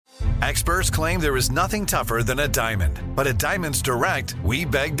Experts claim there is nothing tougher than a diamond. But at Diamonds Direct, we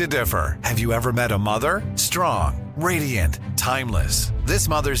beg to differ. Have you ever met a mother? Strong, radiant, timeless. This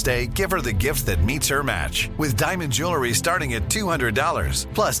Mother's Day, give her the gift that meets her match. With diamond jewelry starting at $200.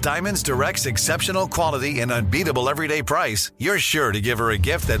 Plus Diamonds Direct's exceptional quality and unbeatable everyday price, you're sure to give her a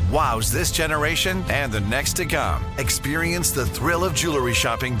gift that wows this generation and the next to come. Experience the thrill of jewelry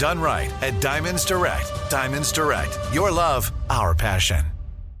shopping done right at Diamonds Direct. Diamonds Direct. Your love, our passion.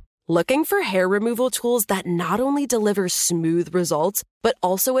 Looking for hair removal tools that not only deliver smooth results, but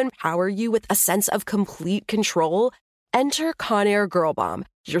also empower you with a sense of complete control? Enter Conair Girl Bomb,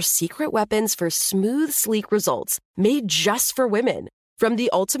 your secret weapons for smooth, sleek results, made just for women. From the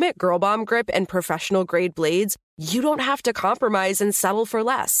ultimate Girl Bomb grip and professional-grade blades, you don't have to compromise and settle for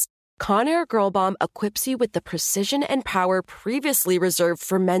less. Conair Girl Bomb equips you with the precision and power previously reserved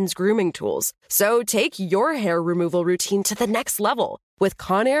for men's grooming tools. So take your hair removal routine to the next level with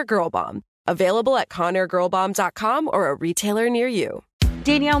Conair Girl Bomb. Available at ConairGirlBomb.com or a retailer near you.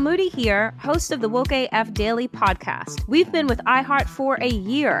 Danielle Moody here, host of the Woke AF Daily podcast. We've been with iHeart for a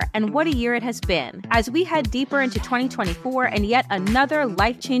year, and what a year it has been. As we head deeper into 2024 and yet another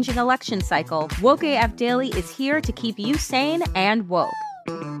life-changing election cycle, Woke AF Daily is here to keep you sane and woke.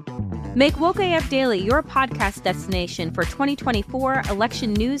 Make Woke AF Daily your podcast destination for 2024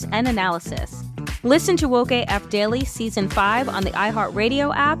 election news and analysis. Listen to Woke AF Daily Season 5 on the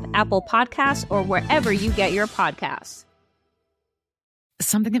iHeartRadio app, Apple Podcasts, or wherever you get your podcasts.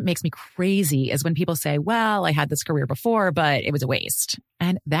 Something that makes me crazy is when people say, well, I had this career before, but it was a waste.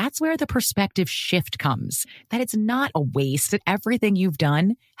 And that's where the perspective shift comes, that it's not a waste, that everything you've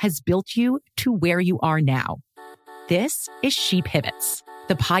done has built you to where you are now. This is She Pivots,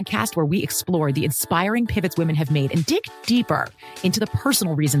 the podcast where we explore the inspiring pivots women have made and dig deeper into the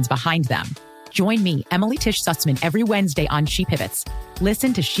personal reasons behind them. Join me, Emily Tish Sussman, every Wednesday on She Pivots.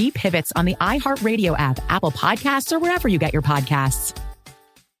 Listen to She Pivots on the iHeartRadio app, Apple Podcasts, or wherever you get your podcasts.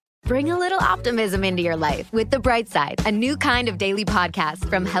 Bring a little optimism into your life with The Bright Side, a new kind of daily podcast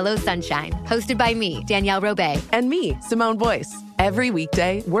from Hello Sunshine, hosted by me, Danielle Robay. And me, Simone Boyce. Every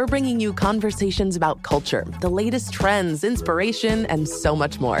weekday, we're bringing you conversations about culture, the latest trends, inspiration, and so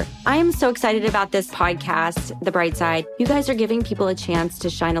much more. I am so excited about this podcast, The Bright Side. You guys are giving people a chance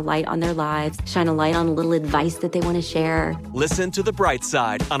to shine a light on their lives, shine a light on a little advice that they want to share. Listen to The Bright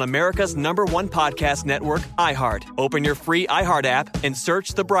Side on America's #1 podcast network, iHeart. Open your free iHeart app and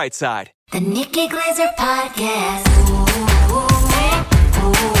search The Bright Side. The Nikki Glaser Podcast. The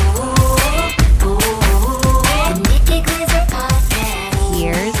Nikki Glaser Podcast.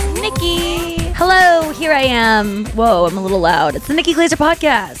 Here's Nikki. Hello, here I am. Whoa, I'm a little loud. It's the Nikki Glaser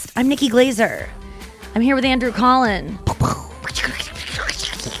Podcast. I'm Nikki Glaser. I'm here with Andrew Collin.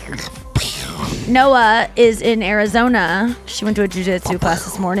 Noah is in Arizona. She went to a jiu-jitsu class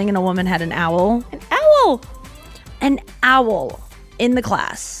this morning and a woman had an owl. An owl! An owl in the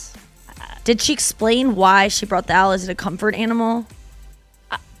class. Did she explain why she brought the owl? Is it a comfort animal?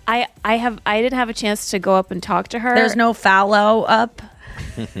 I didn't have a chance to go up and talk to her. There's no fallow up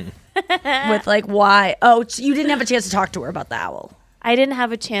with like why? Oh, you didn't have a chance to talk to her about the owl. I didn't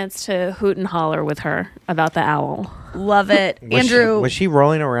have a chance to hoot and holler with her about the owl. Love it. Andrew. Was she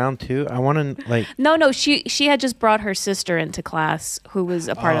rolling around too? I want to like. No, she had just brought her sister into class who was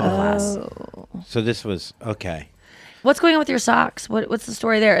a part of the class. So this was okay. What's going on with your socks? What's the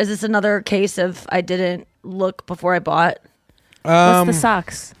story there? Is this another case of I didn't look before I bought? What's the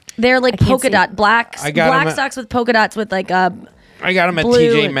socks? They're like polka dot black socks with polka dots with like a. I got them at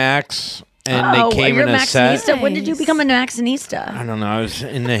TJ Maxx, and they came in a set. Nice. When did you become a Maxxinista? I don't know. I was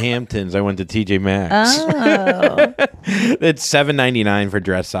in the Hamptons. I went to TJ Maxx. Oh. It's $7.99 for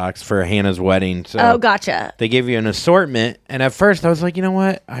dress socks for Hannah's wedding. So oh, gotcha. They give you an assortment, and at first I was like, you know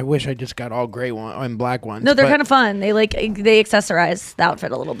what? I wish I just got all gray and black ones. No, they're kind of fun. They accessorize the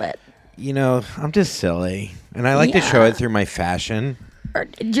outfit a little bit. You know, I'm just silly, and I like to show it through my fashion.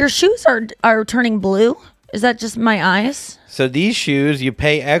 Your shoes are turning blue. Is that just my eyes? So these shoes, you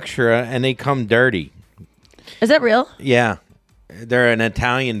pay extra, and they come dirty. Is that real? Yeah. They're an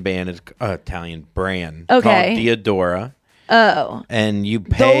Italian band. It's Italian brand called Diadora. Oh. And you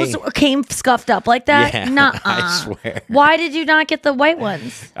pay. Those came scuffed up like that? Yeah, Nuh-uh. I swear. Why did you not get the white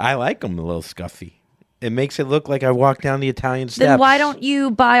ones? I like them a little scuffy. It makes it look like I walked down the Italian steps. Then why don't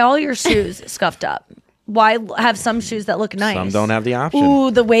you buy all your shoes scuffed up? Why have some shoes that look nice? Some don't have the option.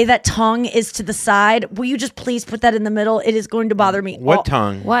 Ooh, the way that tongue is to the side. Will you just please put that in the middle? It is going to bother me. What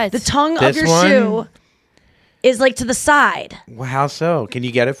tongue? What? The tongue this of your one? shoe is like to the side. Well, how so? Can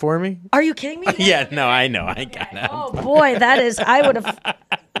you get it for me? Are you kidding me? Yeah, no, I know. I got it. Oh, boy, that is... I would have...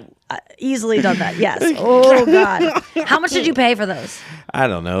 Easily done that. Yes. Oh God. How much did you pay for those? I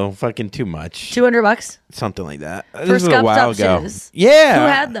don't know. Fucking too much. $200 Something like that. for This was a scuffed while up ago. shoes. Yeah. Who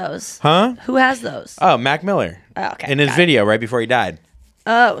had those? Huh? Who has those? Oh, Mac Miller. Oh, okay. In his Got it. video right before he died.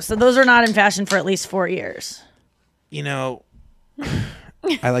 Oh, so those are not in fashion for at least 4 years. You know,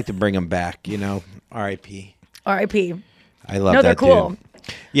 I like to bring them back. You know, R.I.P. R.I.P. I love No, that they're cool. dude.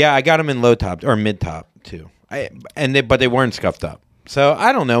 Yeah, I got them in low top or mid top too. But they weren't scuffed up. So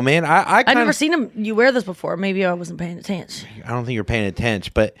I don't know, man. I've never seen them. You wear this before. Maybe I wasn't paying attention. I don't think you're paying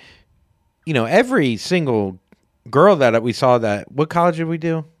attention, but you know, every single girl that we saw that. What college did we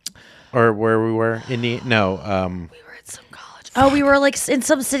do, or where we were? We were at some college. Oh, we were like in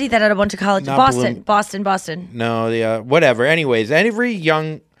some city that had a bunch of colleges. Not Boston. No, whatever. Anyways, every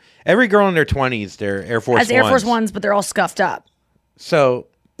girl in their 20s, they're Air Force Ones. Has Air Force Ones, but they're all scuffed up. So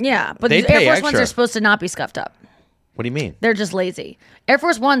yeah, but they the Air pay Force Ones extra. are supposed to not be scuffed up. What do you mean? They're just lazy. Air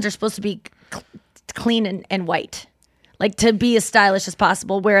Force Ones are supposed to be clean and white, like to be as stylish as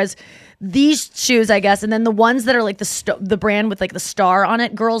possible. Whereas these shoes, I guess, and then the ones that are like the brand with like the star on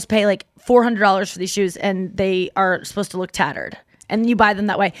it, girls pay like $400 for these shoes, and they are supposed to look tattered. And you buy them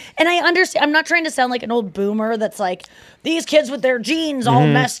that way. And I understand. I'm not trying to sound like an old boomer that's like, these kids with their jeans all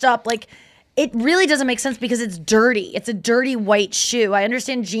messed up. Like, it really doesn't make sense because it's dirty. It's a dirty white shoe. I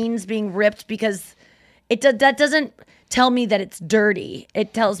understand jeans being ripped because that doesn't tell me that it's dirty.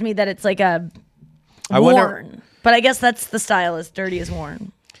 It tells me that it's like worn. But I guess that's the style, is dirty is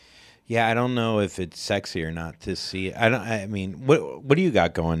worn. Yeah, I don't know if it's sexy or not to see it. I mean, what do you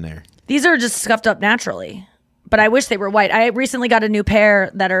got going there? These are just scuffed up naturally. But I wish they were white. I recently got a new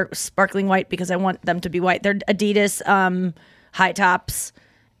pair that are sparkling white because I want them to be white. They're Adidas high tops,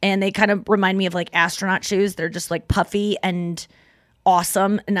 and they kind of remind me of like astronaut shoes. They're just like puffy and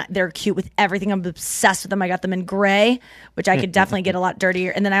awesome, and they're cute with everything. I'm obsessed with them. I got them in gray, which I could definitely get a lot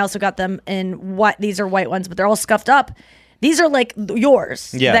dirtier. And then I also got them in what? These are white ones, but they're all scuffed up. These are like yours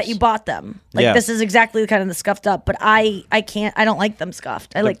that you bought them. Like this is exactly kind of the scuffed up, but I don't like them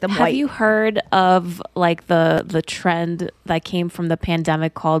scuffed. I like them white. Have you heard of like the trend that came from the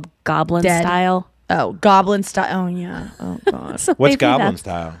pandemic called goblin style? Oh, goblin style. Oh yeah. Oh god. So What's maybe goblin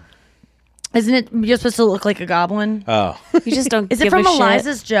style? Isn't it you're supposed to look like a goblin? Oh. You just don't. Is give it from a shit.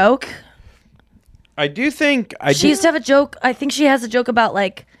 Eliza's joke? I do think She used to have a joke. I think she has a joke about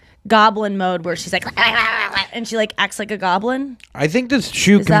like goblin mode where she's like and she like acts like a goblin. I think this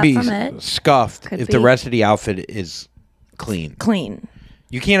shoe Is can that be from it? scuffed Could if be. the rest of the outfit is clean. Clean.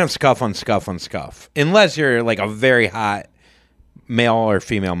 You can't have scuff on scuff on scuff unless you're like a very hot male or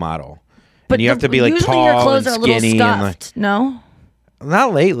female model. But and you have to be like usually tall your clothes and are a little skinny and like, scuffed. No?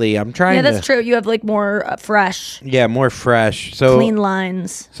 not lately. I'm trying Yeah, to. that's true. You have like more fresh, Yeah, more fresh. So clean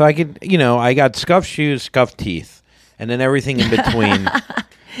lines. So I could, I got scuffed shoes, scuffed teeth, and then everything in between.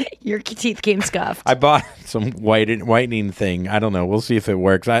 Your teeth came scuffed. I bought some whitening thing. I don't know. We'll see if it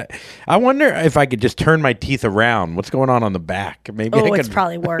works. I wonder if I could just turn my teeth around. What's going on the back? Maybe I it's could,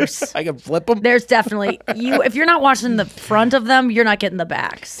 probably worse. I could flip them. There's definitely if you're not watching the front of them, you're not getting the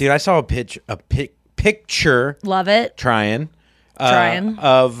backs. Dude, I saw a picture. Love it. Trying. Trying.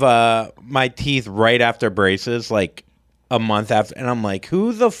 Of my teeth right after braces, like a month after, and I'm like,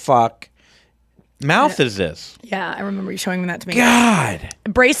 who the fuck mouth is this? Yeah, I remember you showing that to me. God.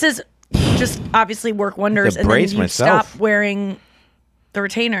 Braces just obviously work wonders, and then brace you myself. stop wearing the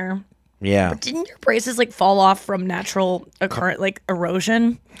retainer. Yeah. But didn't your braces like fall off from natural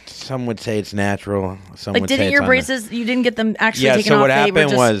erosion? Some would say it's natural. Some Like, would say didn't it's your on braces? You didn't get them actually Yeah, taken so off. what They were happened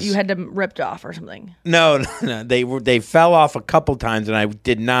just, was- you had them ripped off or something. No, they fell off a couple times, and I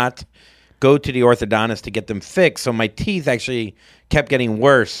did not go to the orthodontist to get them fixed. So my teeth actually kept getting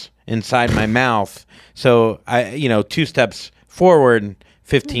worse inside my mouth. So I, 2 steps forward,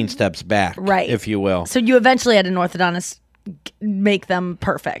 15 steps back, Right. if you will. So you eventually had an orthodontist make them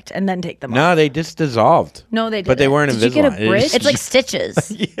perfect and then take them off. No, they just dissolved. No, they didn't. But they weren't Did you get invisible. a bridge? It's like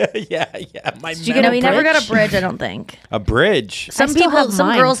stitches. yeah. My Did you get metal he never bridge. got a bridge, I don't think. A bridge. Some still have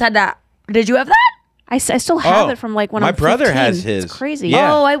mine. girls had that. Did you have that? I still have it from like when my I'm 15. brother has his. It's crazy.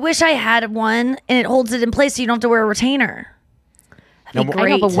 Yeah. Oh, I wish I had one and it holds it in place so you don't have to wear a retainer. No, That'd be but- I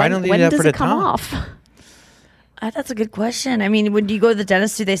know, great. but Why when, don't they when do that does for it the come top? off? That's a good question. I mean, when you go to the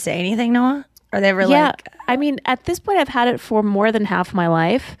dentist, do they say anything, Noah? Are they ever Yeah, like... I mean, at this point, I've had it for more than half my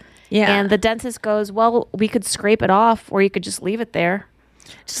life. Yeah. And the dentist goes, well, we could scrape it off, or you could just leave it there.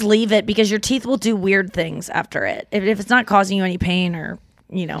 Just leave it because your teeth will do weird things after it. If it's not causing you any pain or,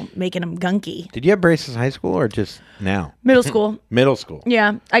 making them gunky. Did you have braces in high school or just now? Middle school. Middle school.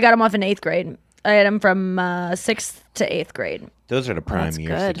 Yeah. I got them off in 8th grade. I had them from 6th to 8th grade. Those are the prime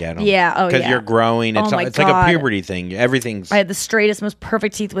years to get them. Yeah. Oh, yeah. Because you're growing. It's, it's like a puberty thing. Everything's. I had the straightest, most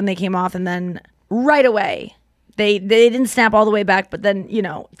perfect teeth when they came off, and then right away, they didn't snap all the way back, but then, you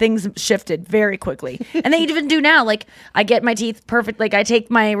know, things shifted very quickly. And they even do now. Like, I get my teeth perfect. Like, I take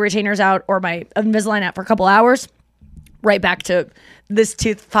my retainers out or my Invisalign out for a couple hours, right back to this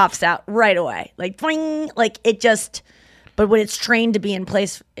tooth pops out right away. Like, boing, like it just. But when it's trained to be in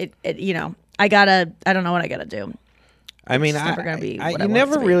place, it you know, I don't know what I gotta do. I mean, you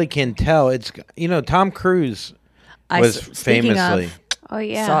never really can tell. It's, you know, Tom Cruise was famously. Oh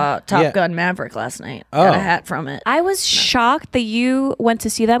yeah, saw Top Gun Maverick last night. Got a hat from it. I was shocked that you went to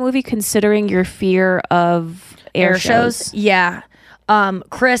see that movie, considering your fear of air shows. Yeah,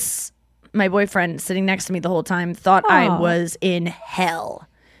 Chris, my boyfriend, sitting next to me the whole time, thought I was in hell.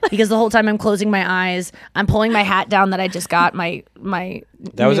 Because the whole time I'm closing my eyes, I'm pulling my hat down that I just got. My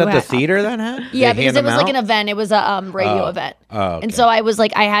that was at the theater, that hat? Yeah, because it was like an event. It was a radio event. Oh, okay. And so I was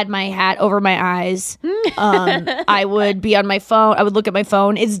like, I had my hat over my eyes. I would be on my phone. I would look at my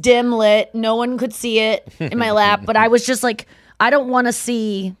phone. It's dim lit. No one could see it in my lap. But I was just like, I don't want to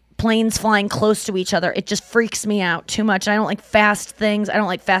see planes flying close to each other. It just freaks me out too much. I don't like fast things. I don't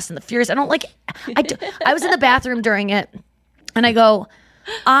like Fast and the Furious. I don't like. I was in the bathroom during it, and I go,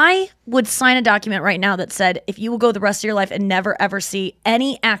 I would sign a document right now that said, if you will go the rest of your life and never ever see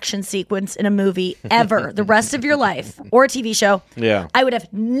any action sequence in a movie ever the rest of your life or a TV show, I would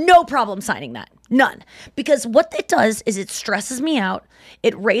have no problem signing that. None. Because what it does is it stresses me out.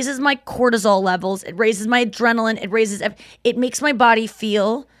 It raises my cortisol levels. It raises my adrenaline. It makes my body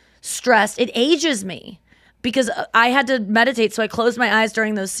feel stressed. It ages me. Because I had to meditate, so I closed my eyes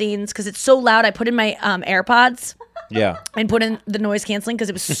during those scenes because it's so loud. I put in my AirPods. Yeah. And put in the noise canceling because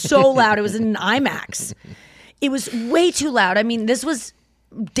it was so loud. It was in an IMAX. It was way too loud. I mean, this was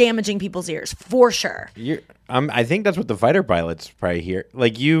damaging people's ears for sure. I think that's what the fighter pilots probably hear.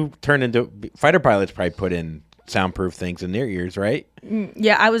 Like, you turn into fighter pilots probably put in soundproof things in their ears, right?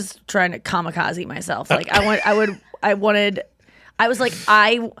 Yeah, I was trying to kamikaze myself. Like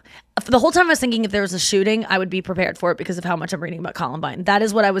the whole time I was thinking if there was a shooting, I would be prepared for it because of how much I'm reading about Columbine. That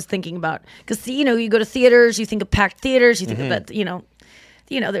is what I was thinking about. Because, you know, you go to theaters, you think of packed theaters, you think of that, you know,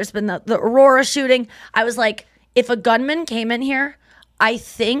 there's been the Aurora shooting. I was like, if a gunman came in here, I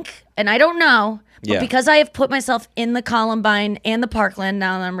think, and I don't know, but because I have put myself in the Columbine and the Parkland,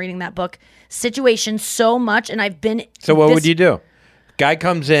 now that I'm reading that book, situation so much, and I've been... So what would you do? Guy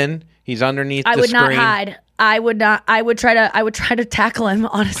comes in, he's underneath the screen. I would not hide. I would not. I would try to tackle him,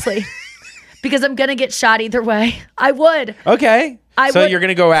 honestly, because I'm gonna get shot either way. I would. Okay. You're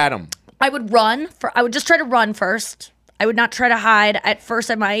gonna go at him. I would run. I would just try to run first. I would not try to hide. At first,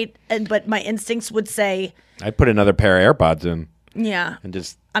 I might, but my instincts would say. I'd put another pair of AirPods in. Yeah. And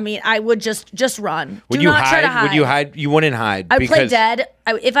just. I mean, I would just run. Would you hide? Try to hide. Would you hide? You wouldn't hide. I would play dead.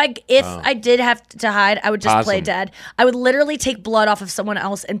 If I did have to hide, I would just play dead. I would literally take blood off of someone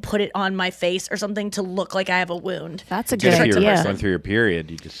else and put it on my face or something to look like I have a wound. That's a good idea. If you're going through your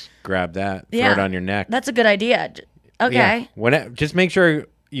period, you just grab that, throw it on your neck. That's a good idea. Okay. Yeah. Just make sure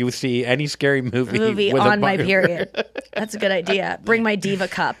you see any scary movie with on my period. That's a good idea. Bring my Diva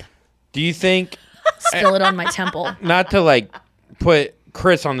cup. Do you think? Spill it on my temple. Not to like put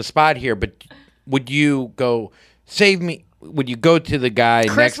Chris on the spot here, but would you go save me? Would you go to the guy next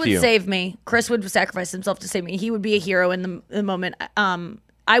to you? Chris would save me. Chris would sacrifice himself to save me. He would be a hero in the moment.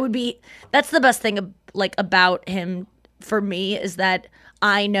 I would be. That's the best thing about him for me is that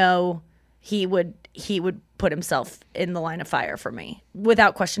I know he would put himself in the line of fire for me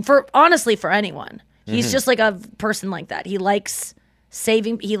without question. Honestly, for anyone, he's just like a person like that. He likes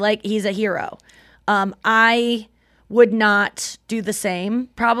saving. He's a hero. I would not do the same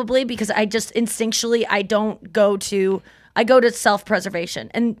probably because I just instinctually I go to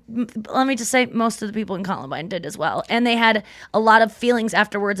self-preservation. And let me just say most of the people in Columbine did as well. And they had a lot of feelings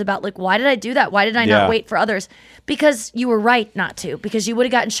afterwards about like, why did I do that? Why did I not wait for others? Because you were right not to, because you would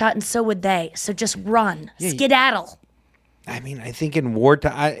have gotten shot and so would they. So just run, skedaddle. I mean, I think in war,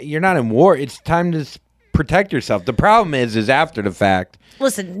 you're not in war. It's time to protect yourself. The problem is after the fact.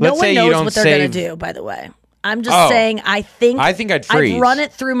 Listen, no one knows what they're going to do, by the way. I'm just saying, I think I'd freeze. I've run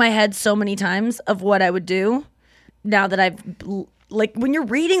it through my head so many times of what I would do. Now that I've like, when you're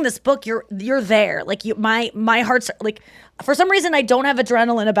reading this book, you're there. Like my heart's like, for some reason, I don't have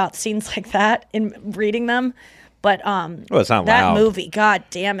adrenaline about scenes like that in reading them. But it's not that loud. movie, god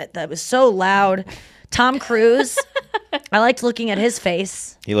damn it, that was so loud. Tom Cruise, I liked looking at his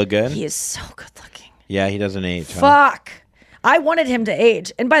face. He looked good? He is so good looking. Yeah, he doesn't age. Fuck. I wanted him to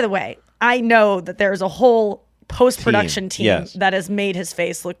age. And by the way, I know that there's a whole post-production team Yes. that has made his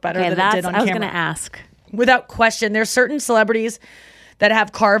face look better Okay, than it did on I was camera. going to ask. Without question. There's certain celebrities that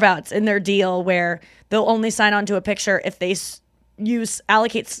have carve-outs in their deal where they'll only sign on to a picture if they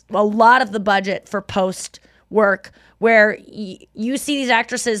allocate a lot of the budget for post work, where you see these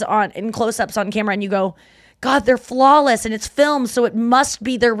actresses in close-ups on camera and you go, God, they're flawless and it's filmed, so it must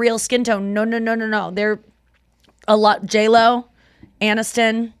be their real skin tone. No. They're a lot. J-Lo,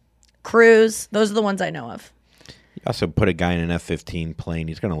 Aniston, Cruz, those are the ones I know of. You also put a guy in an F-15 plane.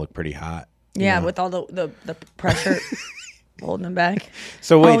 He's going to look pretty hot. Yeah, with all the pressure holding him back.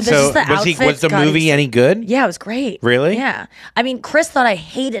 So wait, this is the outfit. was the God, movie any good? Yeah, it was great. Really? Yeah. I mean, Chris thought I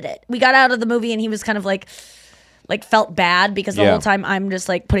hated it. We got out of the movie and he was kind of like felt bad because the whole time I'm just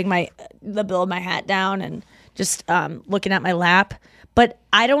like putting the bill of my hat down and just looking at my lap. But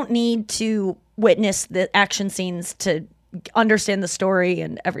I don't need to witness the action scenes to understand the story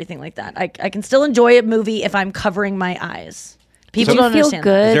and everything like that. I can still enjoy a movie if I'm covering my eyes. People don't feel understand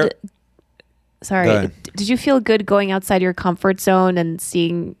good. that. Sorry. Did you feel good going outside your comfort zone and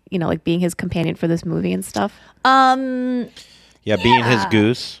seeing, like being his companion for this movie and stuff? Being his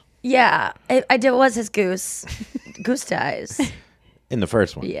goose Yeah, I did. It was his goose. Goose dies. in the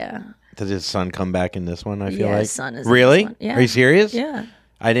first one. Yeah. Does his son come back in this one? I feel Yeah, like his son is in really. this one. Yeah. Are you serious? Yeah.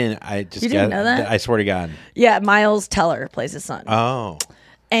 I didn't. I just You didn't know that? I swear to God. Yeah, Miles Teller plays his son. Oh.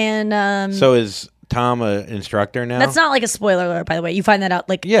 And So is Tom an instructor now? that's not like a spoiler alert, by the way. You find that out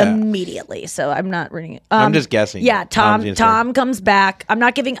immediately. So I'm not reading it. I'm just guessing. Yeah, Tom's the instructor. Tom comes back. I'm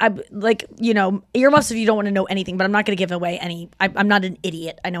not giving. Earmuffs if you don't want to know anything, but I'm not going to give away any. I'm not an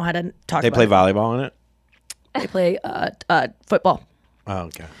idiot. I know how to talk. They about play it. volleyball in it. They play football. Oh,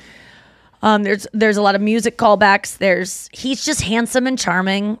 okay. There's a lot of music callbacks. He's just handsome and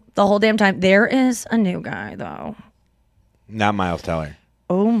charming the whole damn time. There is a new guy though. Not Miles Teller.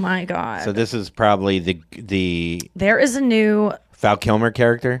 Oh my God. So this is probably the There is a new Val Kilmer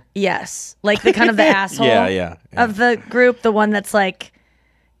character. yes, like the kind of the asshole Yeah. of the group, the one that's like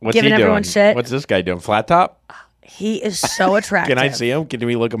What's giving he doing? everyone shit. What's this guy doing? Flat top? He is so attractive. Can I see him? Can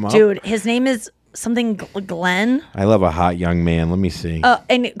we look him up? Dude, his name is something Glenn. I love a hot young man. Let me see.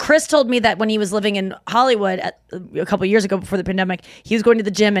 And Chris told me that when he was living in Hollywood a couple years ago before the pandemic, he was going to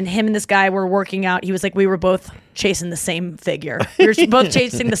the gym and him and this guy were working out. He was like, we were both chasing the same figure. We were both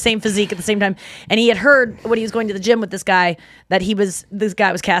chasing the same physique at the same time. And he had heard when he was going to the gym with this guy that this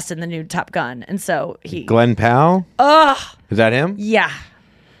guy was cast in the new Top Gun. And so Glenn Powell? Is that him? Yeah.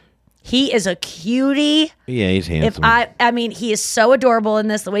 He is a cutie. Yeah, he's handsome. I mean, he is so adorable in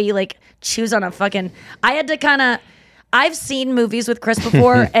this. The way you like chews on a fucking. I had to kind of. I've seen movies with Chris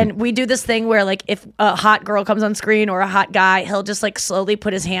before, and we do this thing where like if a hot girl comes on screen or a hot guy, he'll just like slowly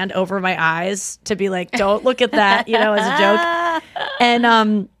put his hand over my eyes to be like, "Don't look at that," as a joke.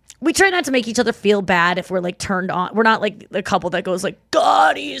 And we try not to make each other feel bad if we're like turned on. We're not like the couple that goes like,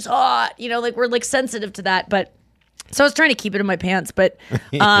 "God, he's hot," like we're like sensitive to that, but. So I was trying to keep it in my pants, but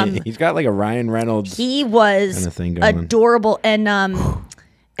he's got like a Ryan Reynolds. He was kind of thing going. Adorable and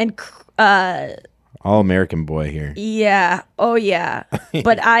all American boy here. yeah, oh yeah.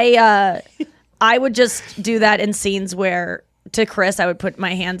 But I would just do that in scenes where to Chris I would put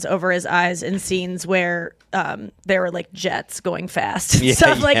my hands over his eyes in scenes where there were like jets going fast and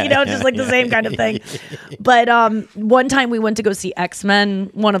stuff just like the same kind of thing. But one time we went to go see X-Men,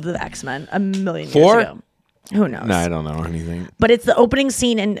 one of the X-Men, a million years ago. Who knows? No, I don't know anything. But it's the opening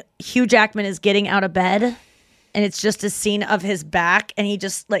scene, and Hugh Jackman is getting out of bed, and it's just a scene of his back, and he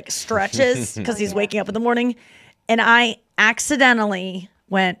just like stretches because he's waking up in the morning. And I accidentally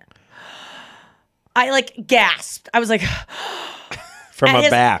went, I like gasped. I was like, from a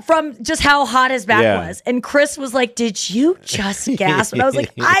back. From just how hot his back was. And Chris was like, did you just gasp? And I was like,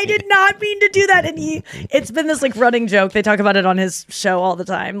 I did not mean to do that. And it's been this like running joke. They talk about it on his show all the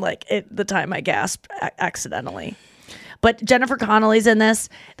time. Like the time I gasped accidentally. But Jennifer Connelly's in this.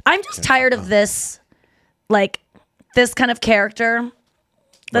 I'm just tired of this, like this kind of character.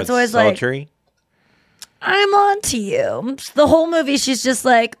 That's always sultry? Like, I'm on to you. The whole movie, she's just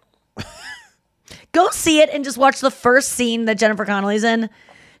like, go see it and just watch the first scene that Jennifer Connelly's in.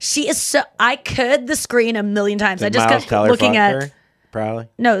 She is so. I could the screen a million times. I just Miles kept Teller looking at. her, probably.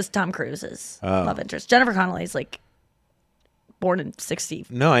 No, it's Tom Cruise's love interest. Jennifer Connelly's like born in '60.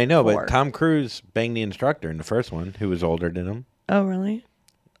 No, I know, but Tom Cruise banged the instructor in the first one, who was older than him. Oh, really?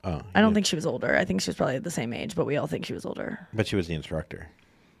 Oh, I don't think she was older. I think she was probably the same age, but we all think she was older. But she was the instructor.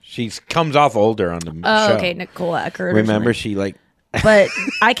 She comes off older on the show. Oh, okay, Nicole Eckert. Remember, she like. But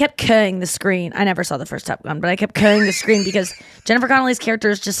I kept cooing the screen. I never saw the first Top Gun, but I kept cooing the screen because Jennifer Connelly's character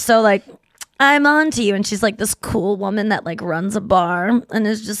is just so like, I'm on to you. And she's like this cool woman that like runs a bar and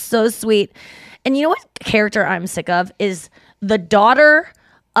is just so sweet. And you know what character I'm sick of is the daughter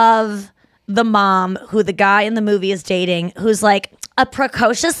of the mom who the guy in the movie is dating, who's like a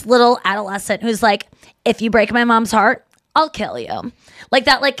precocious little adolescent who's like, if you break my mom's heart, I'll kill you. Like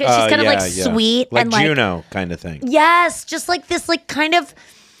that, like she's kind of like sweet like and like Juno kind of thing. Yes, just like this like kind of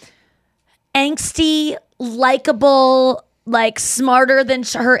angsty, likable, like smarter than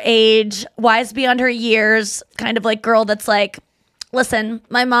her age, wise beyond her years, kind of like girl that's like, listen,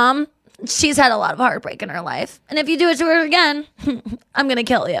 my mom, she's had a lot of heartbreak in her life. And if you do it to her again, I'm going to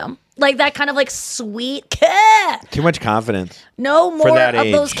kill you. Like that kind of like sweet. Too much confidence. No more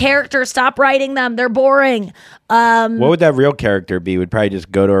of those characters. Stop writing them. They're boring. What would that real character be? Would probably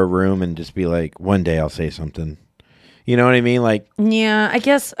just go to her room and just be like, one day I'll say something. You know what I mean? Like, yeah, I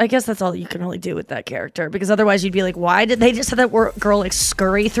guess that's all you can really do with that character, because otherwise you'd be like, why did they just have that girl like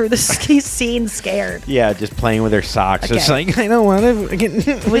scurry through the scene scared? Yeah, just playing with her socks. Okay. It's like, I don't want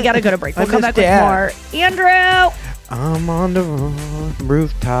to. We got to go to break. We'll come back with more. Andrew! I'm on the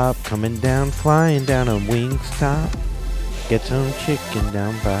rooftop, coming down, flying down a Wingstop. Get some chicken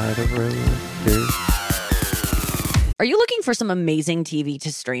down by the road. Are you looking for some amazing TV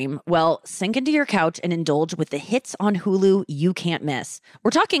to stream? Well, sink into your couch and indulge with the hits on Hulu you can't miss.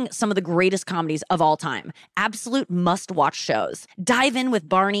 We're talking some of the greatest comedies of all time. Absolute must-watch shows. Dive in with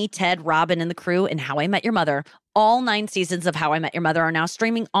Barney, Ted, Robin, and the crew in How I Met Your Mother. All 9 seasons of How I Met Your Mother are now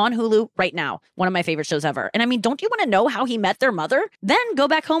streaming on Hulu right now. One of my favorite shows ever. And I mean, don't you want to know how he met their mother? Then go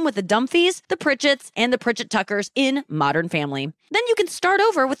back home with the Dumfies, the Pritchetts, and the Pritchett Tuckers in Modern Family. Then you can start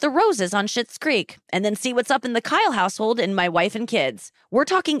over with the Roses on Schitt's Creek. And then see what's up in the Kyle household in My Wife and Kids. We're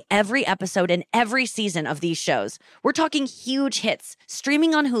talking every episode and every season of these shows. We're talking huge hits,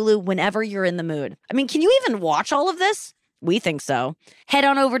 streaming on Hulu whenever you're in the mood. I mean, can you even watch all of this? We think so. Head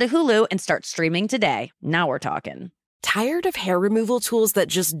on over to Hulu and start streaming today. Now we're talking. Tired of hair removal tools that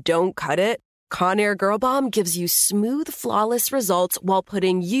just don't cut it? Conair Girl Bomb gives you smooth, flawless results while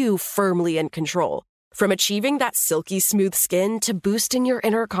putting you firmly in control. From achieving that silky smooth skin to boosting your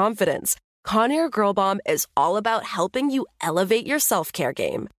inner confidence, Conair Girl Bomb is all about helping you elevate your self-care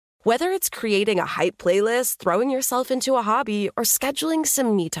game. Whether it's creating a hype playlist, throwing yourself into a hobby, or scheduling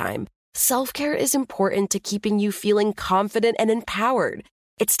some me time, self-care is important to keeping you feeling confident and empowered.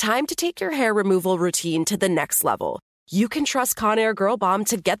 It's time to take your hair removal routine to the next level. You can trust Conair Girl Bomb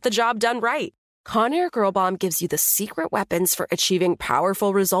to get the job done right. Conair Girl Bomb gives you the secret weapons for achieving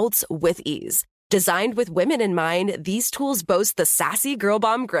powerful results with ease. Designed with women in mind, these tools boast the sassy Girl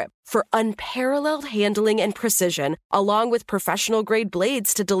Bomb grip for unparalleled handling and precision, along with professional-grade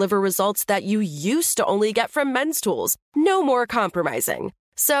blades to deliver results that you used to only get from men's tools. No more compromising.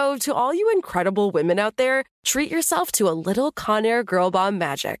 So, to all you incredible women out there, treat yourself to a little Conair Girl Bomb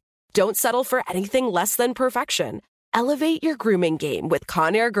magic. Don't settle for anything less than perfection. Elevate your grooming game with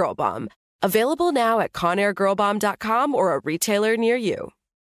Conair Girl Bomb. Available now at ConairGirlBomb.com or a retailer near you.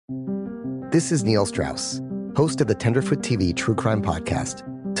 This is Neil Strauss, host of the Tenderfoot TV True Crime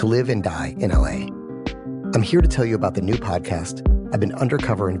Podcast, To Live and Die in LA. I'm here to tell you about the new podcast I've been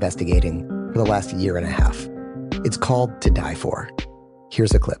undercover investigating for the last year and a half. It's called To Die For.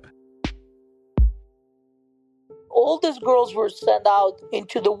 Here's a clip. All these girls were sent out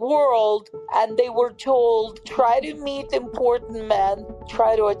into the world and they were told, try to meet important men,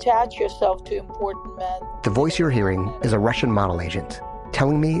 try to attach yourself to important men. The voice you're hearing is a Russian model agent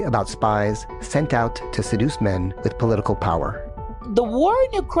telling me about spies sent out to seduce men with political power. The war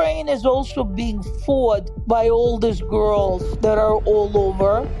in Ukraine is also being fought by all these girls that are all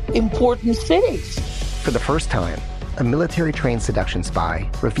over important cities. For the first time, a military-trained seduction spy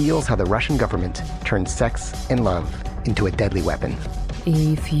reveals how the Russian government turned sex and love into a deadly weapon.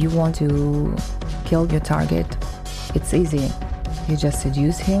 If you want to kill your target, it's easy. You just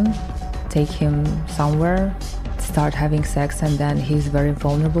seduce him, take him somewhere, start having sex, and then he's very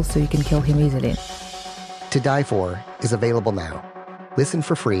vulnerable, so you can kill him easily. To Die For is available now. Listen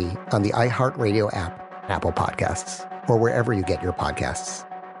for free on the iHeartRadio app, Apple Podcasts, or wherever you get your podcasts.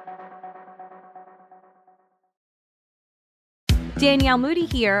 Danielle Moody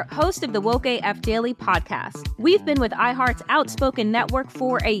here, host of the Woke AF Daily podcast. We've been with iHeart's Outspoken Network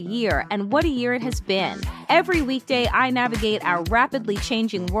for a year, and what a year it has been. Every weekday, I navigate our rapidly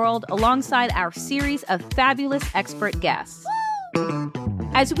changing world alongside our series of fabulous expert guests.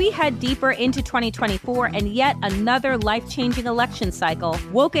 As we head deeper into 2024 and yet another life-changing election cycle,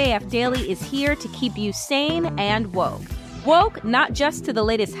 Woke AF Daily is here to keep you sane and woke. Woke not just to the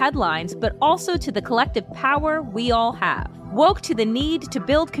latest headlines, but also to the collective power we all have. Woke to the need to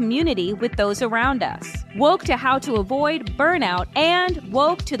build community with those around us. Woke to how to avoid burnout, and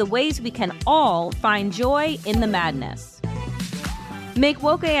woke to the ways we can all find joy in the madness. Make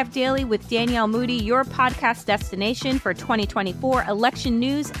Woke AF Daily with Danielle Moody your podcast destination for 2024 election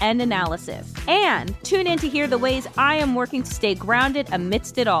news and analysis. And tune in to hear the ways I am working to stay grounded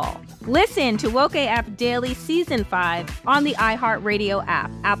amidst it all. Listen to Woke AF Daily Season 5 on the iHeartRadio app,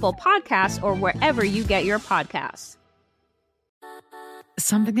 Apple Podcasts, or wherever you get your podcasts.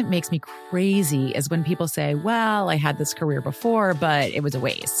 Something that makes me crazy is when people say, well, I had this career before, but it was a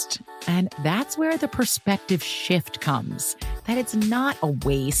waste. And that's where the perspective shift comes, that it's not a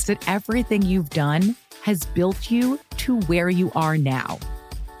waste, that everything you've done has built you to where you are now.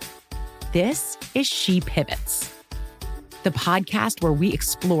 This is She Pivots, the podcast where we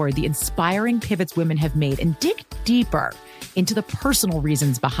explore the inspiring pivots women have made and dig deeper into the personal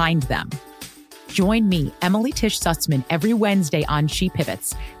reasons behind them. Join me, Emily Tish Sussman, every Wednesday on She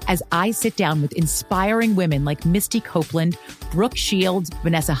Pivots as I sit down with inspiring women like Misty Copeland, Brooke Shields,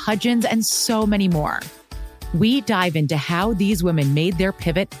 Vanessa Hudgens, and so many more. We dive into how these women made their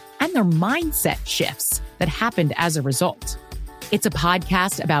pivot and their mindset shifts that happened as a result. It's a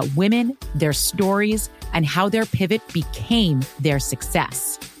podcast about women, their stories, and how their pivot became their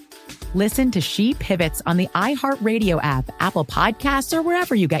success. Listen to She Pivots on the iHeartRadio app, Apple Podcasts, or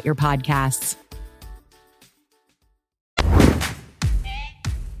wherever you get your podcasts.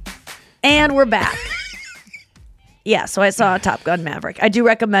 And we're back. Yeah, so I saw Top Gun Maverick. I do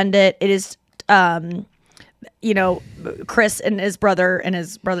recommend it. It is, Chris and his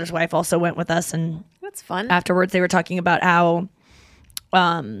brother's wife also went with us, and that's fun. Afterwards, they were talking about how,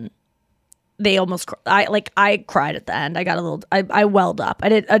 they almost. I cried at the end. I got a little. I welled up.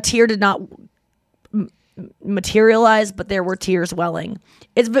 A tear did not materialize, but there were tears welling.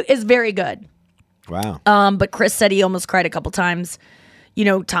 It's very good. Wow. But Chris said he almost cried a couple times.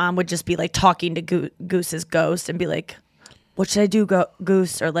 Tom would just be like talking to Goose's ghost and be like, what should I do,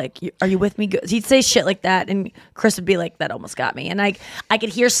 Goose? Or like, are you with me, Goose? He'd say shit like that. And Chris would be like, that almost got me. And I could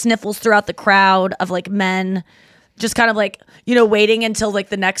hear sniffles throughout the crowd of like men just kind of like, waiting until like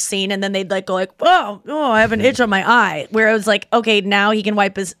the next scene. And then they'd like go like, oh, I have an itch on my eye. Where it was like, okay, now he can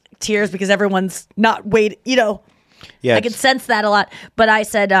wipe his tears because everyone's not waiting, Yeah, I could sense that a lot. But I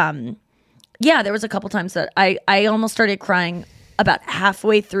said, there was a couple times that I almost started crying about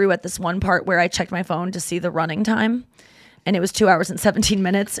halfway through at this one part where I checked my phone to see the running time, and it was 2 hours and 17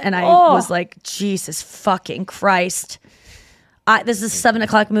 minutes. And I was like, Jesus fucking Christ. This is a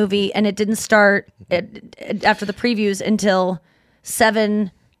 7:00 movie, and it didn't start after the previews until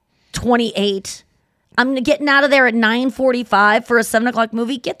 7:28. I'm getting out of there at 9:45 for a 7:00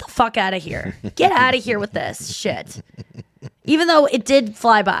 movie. Get the fuck out of here. Get out of here with this shit. Even though it did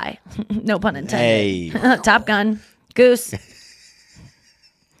fly by. No pun intended. Hey. Top Gun. Goose.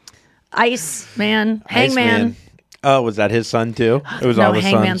 Hangman. Oh, was that his son too? It was no, all the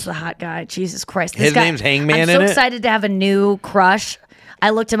Hangman's sons. the hot guy. Jesus Christ. His name's Hangman I'm in so it? excited to have a new crush. I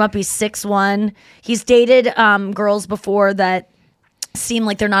looked him up. He's 6'1". He's dated girls before that seem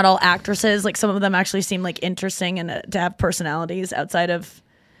like they're not all actresses. Like some of them actually seem like interesting and to have personalities outside of,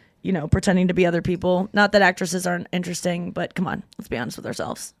 pretending to be other people. Not that actresses aren't interesting, but come on, let's be honest with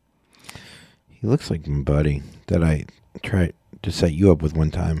ourselves. He looks like my buddy that I tried to set you up with one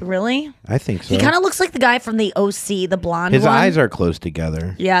time. Really? I think so. He kind of looks like the guy from the OC, the blonde His one. eyes are close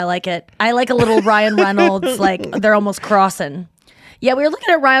together. Yeah, I like it. I like a little Ryan Reynolds, like they're almost crossing. Yeah, we were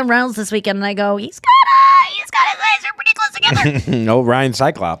looking at Ryan Reynolds this weekend, and I go, he's got his eyes are pretty close together. No, Ryan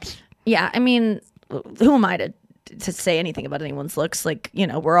Cyclops. Yeah, I mean, who am I to say anything about anyone's looks? Like,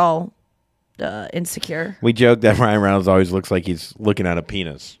 we're all insecure. We joke that Ryan Reynolds always looks like he's looking at a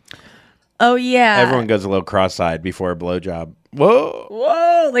penis. Oh, yeah. Everyone goes a little cross-eyed before a blowjob.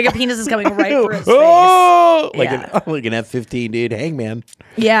 Whoa. Like a penis is coming right for his face. Like an F-15, dude. Hangman.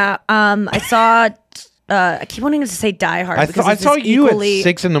 Yeah. I saw, I keep wanting to say Die Hard. I saw you at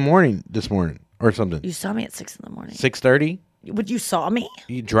 6 a.m. this morning or something. You saw me at 6 a.m. 6:30? You saw me?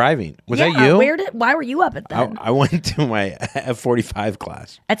 You driving. Was yeah, that you? Why were you up at that? I went to my F-45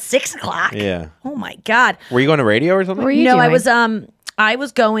 class. At 6:00? Yeah. Oh my God. Were you going to radio or something? What were you doing? I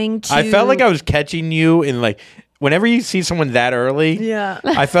was going to. I felt like I was catching you in like whenever you see someone that early. Yeah.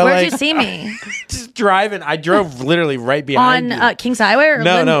 I felt Where'd like you see me? Just driving. I drove literally right behind on Kings Highway or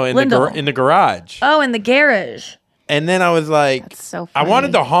no, in the garage. Oh, in the garage. And then I was like, that's so I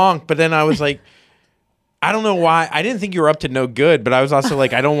wanted to honk, but then I was like, I don't know why. I didn't think you were up to no good, but I was also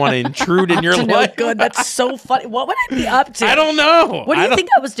like, I don't want to intrude in your life. No good. That's so funny. What would I be up to? I don't know. What do you think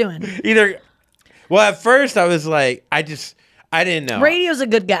I was doing? Well, at first I was like, I didn't know. Radio's a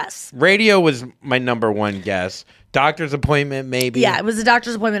good guess. Radio was my number one guess. Doctor's appointment, maybe. Yeah, it was a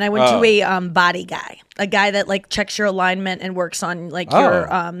doctor's appointment. I went to a body guy, a guy that like checks your alignment and works on like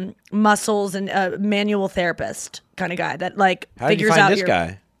your muscles, and a manual therapist kind of guy that like How did you figures find out this your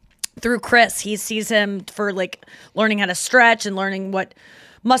guy? through Chris. He sees him for like learning how to stretch and learning what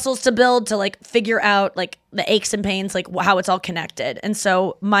muscles to build to like figure out like the aches and pains, like how it's all connected. And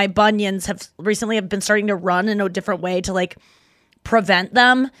so my bunions have been starting to run in a different way to like prevent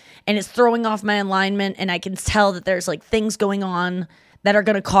them, and it's throwing off my alignment, and I can tell that there's like things going on that are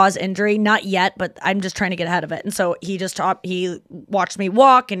going to cause injury. Not yet, but I'm just trying to get ahead of it. And so he watched me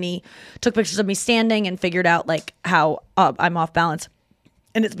walk, and he took pictures of me standing and figured out like how I'm off balance.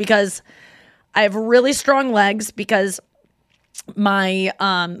 And it's because I have really strong legs, because my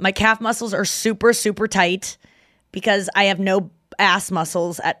calf muscles are super, super tight, because I have no ass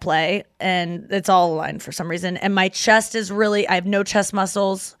muscles at play, and it's all aligned for some reason. And my chest is I have no chest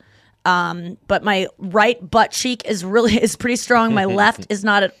muscles. But my right butt cheek is pretty strong. My left is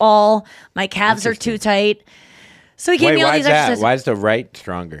not at all. My calves are too tight. So he gave me all these exercises. Why is the right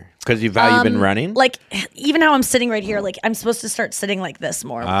stronger? Because you've been running? Like, even how I'm sitting right here, like, I'm supposed to start sitting like this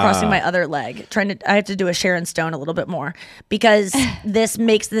more, crossing my other leg. I have to do a Sharon Stone a little bit more, because this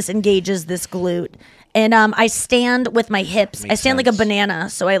engages this glute. And I stand with my hips. I stand like a banana.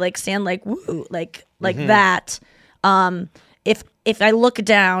 So I like stand like, woo, like that. If I look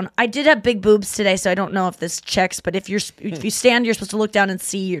down, I did have big boobs today, so I don't know if this checks, but if you stand, you're supposed to look down and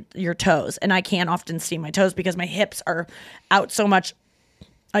see your toes. And I can't often see my toes because my hips are out so much,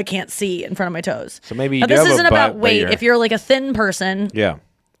 I can't see in front of my toes. So maybe now, this isn't about weight. If you're like a thin person, yeah,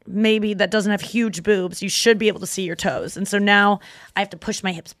 maybe that doesn't have huge boobs, you should be able to see your toes. And so now I have to push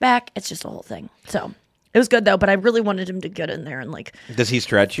my hips back. It's just a whole thing. So it was good though, but I really wanted him to get in there and like. Does he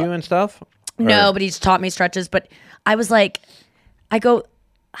stretch you and stuff? No, but he's taught me stretches. But I was like,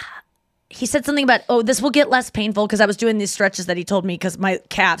 he said something about, this will get less painful, because I was doing these stretches that he told me, because my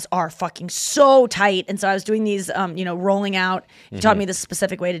calves are fucking so tight. And so I was doing these, rolling out. He taught me this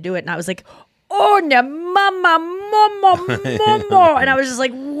specific way to do it. And I was like, oh, no, mama. And I was just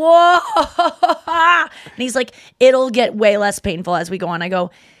like, whoa. And he's like, it'll get way less painful as we go on. I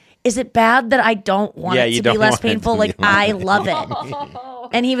go, is it bad that I don't want it to be less painful? Like, I love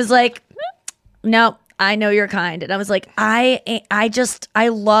it. And he was like, no. I know you're kind. And I was like, I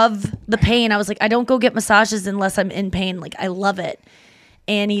love the pain. I was like, I don't go get massages unless I'm in pain. Like, I love it.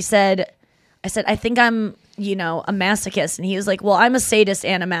 And I said, I think I'm, a masochist. And he was like, well, I'm a sadist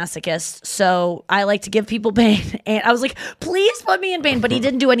and a masochist. So I like to give people pain. And I was like, please put me in pain. But he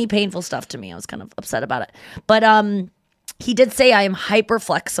didn't do any painful stuff to me. I was kind of upset about it. But he did say I am hyper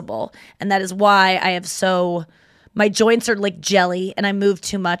flexible. And that is why my joints are like jelly, and I move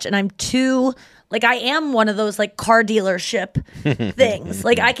too much, and I'm too, like, I am one of those like car dealership things.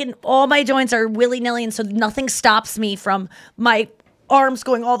 Like, all my joints are willy-nilly, and so nothing stops me from my arms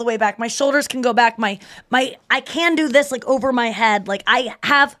going all the way back. My shoulders can go back. I can do this like over my head. Like,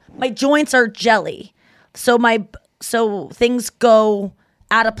 my joints are jelly. So things go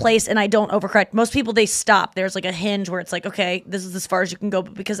out of place and I don't overcorrect. Most people, they stop. There's like a hinge where it's like, okay, this is as far as you can go,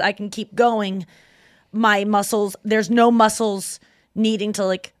 but because I can keep going, my muscles, there's no muscles needing to,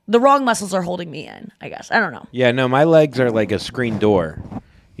 like, the wrong muscles are holding me in, I guess. I don't know. Yeah, no, my legs are like a screen door.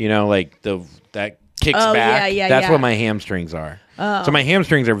 Like that kicks back. Yeah, That's what my hamstrings are. Oh. So my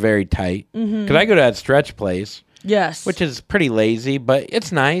hamstrings are very tight. Because I go to that stretch place. Yes. Which is pretty lazy, but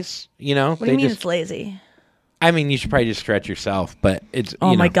it's nice, What do you mean it's lazy? I mean, you should probably just stretch yourself, but it's,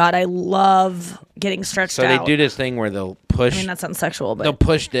 Oh my God, I love getting stretched out. So they do this thing where they'll push. I mean, that sounds sexual, but. They'll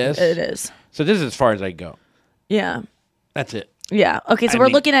push this. It is. So this is as far as I go. Yeah. That's it. Yeah. Okay, so we're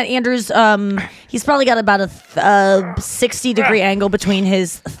looking at Andrew's, he's probably got about a 60-degree angle between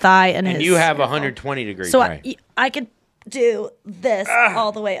his thigh and his. And you have a 120-degree So thigh. I could do this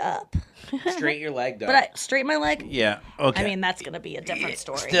all the way up. Straight your leg, though. But I straighten my leg? Yeah, okay. I mean, that's going to be a different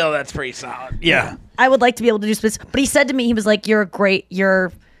story. Still, that's pretty solid. Yeah. I would like to be able to do splits. But he said to me, he was like, you're going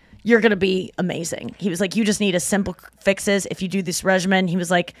to be amazing. He was like, you just need a simple fixes. If you do this regimen, he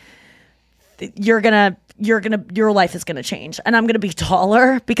was like, your life is going to change. And I'm going to be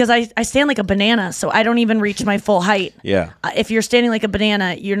taller because I stand like a banana. So I don't even reach my full height. Yeah. If you're standing like a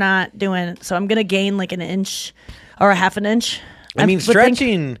banana, you're not doing it. So I'm going to gain like an inch or a half an inch. I mean,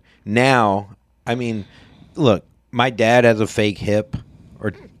 stretching now, look, my dad has a fake hip,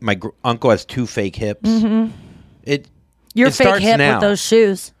 or my uncle has 2 fake hips. Mm-hmm. Your fake hip now. with those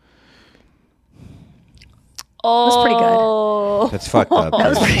shoes. Oh, that's pretty good. That's fucked up. That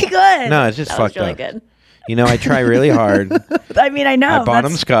was pretty good. No, it's just that fucked was really up. Good. I try really hard. I mean, I know. I bought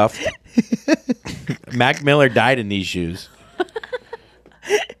them scuffed. Mac Miller died in these shoes.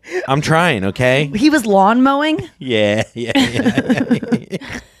 I'm trying, okay? He was lawn mowing. Yeah.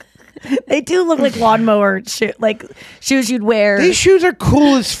 They do look like lawnmower shoes you'd wear. These shoes are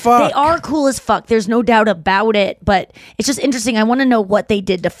cool as fuck. They are cool as fuck. There's no doubt about it. But it's just interesting. I want to know what they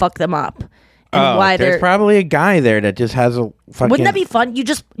did to fuck them up. And why there's probably a guy there that just has a fucking... Wouldn't that be fun? You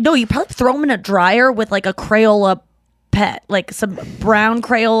probably throw them in a dryer with like a Crayola pet, like some brown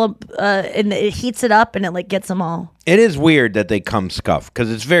Crayola, and it heats it up and it like gets them all. It is weird that they come scuffed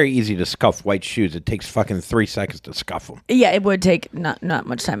because it's very easy to scuff white shoes. It takes fucking 3 seconds to scuff them. Yeah, it would take not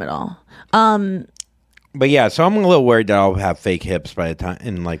much time at all. But yeah, so I'm a little worried that I'll have fake hips by the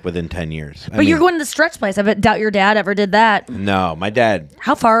time within 10 years. But you're going to the stretch place. I doubt your dad ever did that. No, my dad.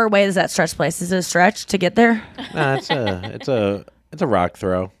 How far away is that stretch place? Is it a stretch to get there? No, it's a rock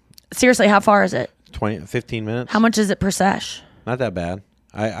throw. Seriously, how far is it? 15 minutes. How much is it per sesh? Not that bad.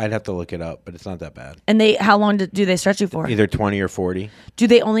 I'd have to look it up, but it's not that bad. And how long do they stretch you for? Either 20 or 40. Do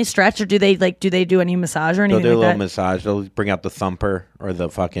they only stretch, or do they do any massage or anything? They'll do like a that? little massage. They'll bring out the thumper or the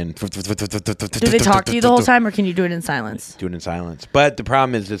fucking. Do they talk to you the whole time, or can you do it in silence? Do it in silence. But the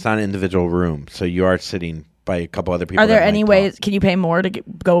problem is it's not an individual room, so you are sitting by a couple other people. Are there any ways? Can you pay more to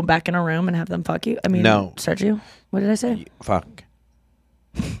go back in a room and have them fuck you? I mean, no. Stretch you? What did I say? Fuck.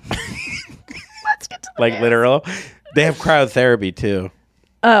 Let's get to the literal. They have cryotherapy too.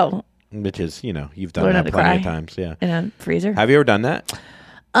 Oh. Which is, you've done that plenty of times. Yeah. In a freezer. Have you ever done that?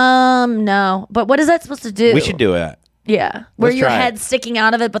 No. But what is that supposed to do? We should do it. Yeah. Where your head's sticking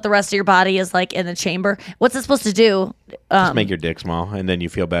out of it, but the rest of your body is like in the chamber. What's it supposed to do? Just make your dick small, and then you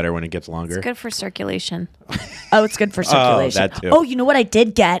feel better when it gets longer. It's good for circulation. Oh, it's good for circulation. That too. Oh, you know what I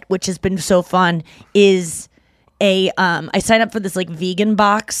did get, which has been so fun, is I signed up for this like vegan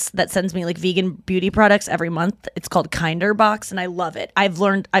box that sends me like vegan beauty products every month. It's called Kinder Box, and I love it. I've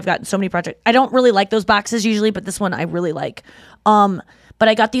gotten so many projects. I don't really like those boxes usually, but this one I really like. But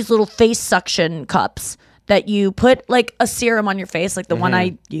I got these little face suction cups that you put like a serum on your face, like the one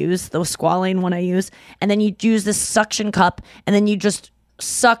I use, the squalane one I use, and then you use this suction cup, and then you just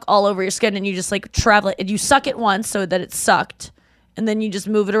suck all over your skin, and you just like travel it, and you suck it once so that it's sucked. And then you just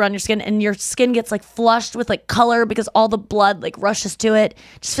move it around your skin, and your skin gets like flushed with like color because all the blood like rushes to it.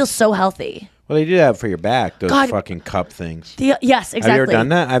 It just feels so healthy. Well, they do that for your back, those fucking cup things. Yes, exactly. Have you ever done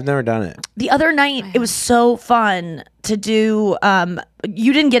that? I've never done it. The other night, it was so fun to do.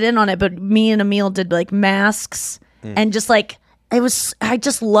 You didn't get in on it, but me and Emil did like masks and just like it was. I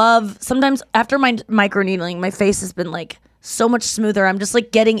just love. Sometimes after my microneedling, my face has been like so much smoother. I'm just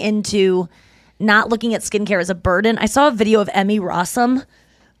like getting into not looking at skincare as a burden. I saw a video of Emmy Rossum,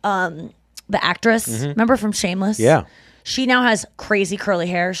 the actress. Remember from Shameless? Yeah. She now has crazy curly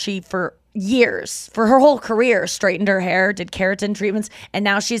hair. She, for years, for her whole career, straightened her hair, did keratin treatments, and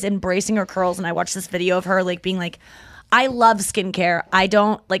now she's embracing her curls. And I watched this video of her like being like, I love skincare. I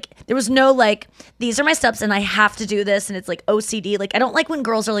don't like, there was no like, these are my steps and I have to do this. And it's like OCD. Like, I don't like when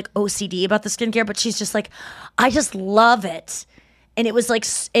girls are like OCD about the skincare, but she's just like, I just love it. And it was like,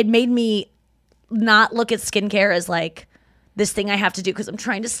 it made me not look at skincare as like this thing I have to do because I'm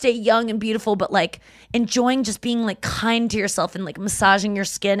trying to stay young and beautiful, but like enjoying just being like kind to yourself and like massaging your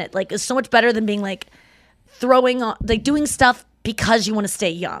skin. It like is so much better than being like throwing on like doing stuff because you want to stay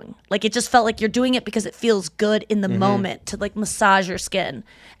young. Like it just felt like you're doing it because it feels good in the moment to like massage your skin.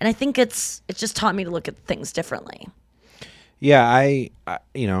 And I think it's just taught me to look at things differently. Yeah,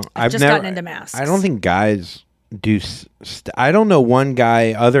 I've just never gotten into masks. I don't think guys do. I don't know one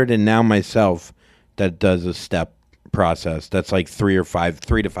guy other than now myself that does a step process that's like 3 to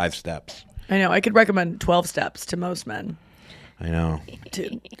 5 steps. I know. I could recommend 12 steps to most men. I know.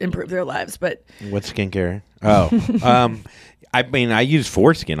 To improve their lives, but what skincare? Oh, I mean, I use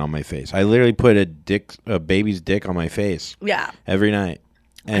foreskin on my face. I literally put a baby's dick on my face. Yeah. Every night,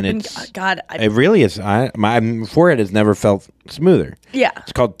 and it really is. My forehead has never felt smoother. Yeah.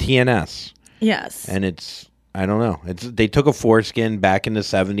 It's called TNS. Yes. And it's, I don't know. They took a foreskin back in the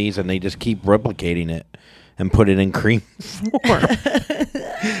 70s and they just keep replicating it and put it in cream form.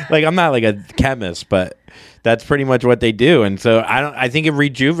 Like, I'm not like a chemist, but that's pretty much what they do. And so I think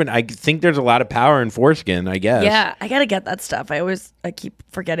it I think there's a lot of power in foreskin, I guess. Yeah, I got to get that stuff. I keep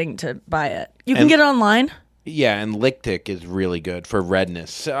forgetting to buy it. You can get it online? Yeah, and Lictic is really good for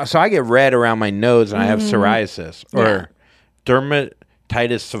redness. So I get red around my nose and I have psoriasis or dermatitis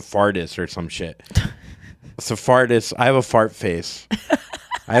sephardis or some shit. Sephardis. I have a fart face.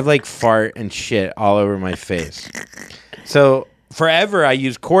 I have like fart and shit all over my face. So forever I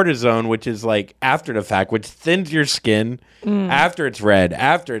use cortisone, which is like after the fact, which thins your skin after it's red,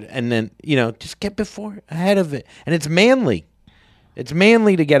 and then, just get ahead of it. And it's manly. It's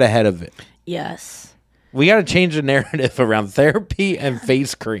manly to get ahead of it. Yes. We got to change the narrative around therapy and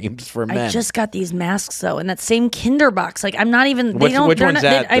face creams for men. I just got these masks though, in that same Kinder box. Like I'm not even. Which one's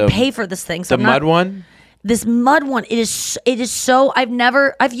that? I pay for this thing. So the mud one. This mud one. It is so.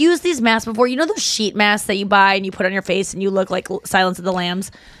 I've used these masks before. You know those sheet masks that you buy and you put on your face and you look like Silence of the Lambs.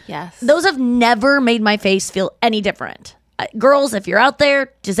 Yes. Those have never made my face feel any different. Girls, if you're out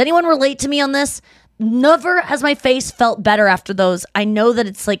there, does anyone relate to me on this? Never has my face felt better after those. I know that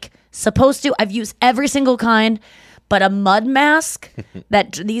it's like supposed to. I've used every single kind, but a mud mask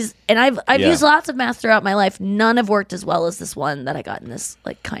and I've used lots of masks throughout my life. None have worked as well as this one that I got in this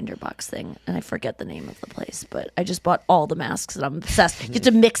like Kinder box thing, and I forget the name of the place, but I just bought all the masks and I'm obsessed. You have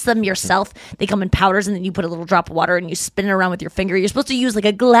to mix them yourself. They come in powders, and then you put a little drop of water and you spin it around with your finger. You're supposed to use like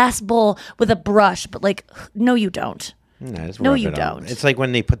a glass bowl with a brush, but like no, you don't. No, you don't. It's like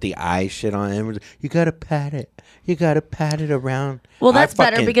when they put the eye shit on it. You gotta pat it. You gotta pat it around. Well, that's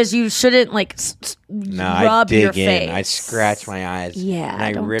better because you shouldn't like rub your face. I scratch my eyes. Yeah, and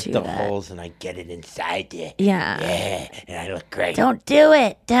I don't rip do the that. holes and I get it inside there. Yeah. Yeah, and I look great. Don't do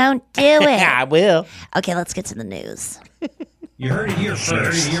it. Don't do it. I will. Okay, let's get to the news. You heard it here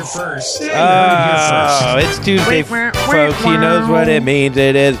first. Oh, it's Tuesday, folks. He knows what it means.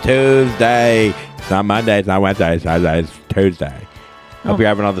 It is Tuesday. It's not Monday. It's not Wednesday. It's Tuesday. Hope you're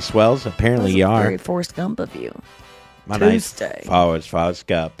having all the swells. Apparently you are. Very Forrest Gump of you. My Tuesday. Forrest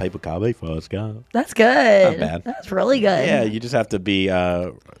Gump. People call me Forrest Gump. That's good. Not bad. That's really good. Yeah, you just have to be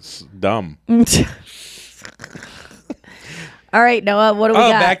dumb. All right, Noah, what do we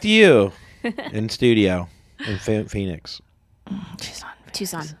got? Back to you in studio in Phoenix.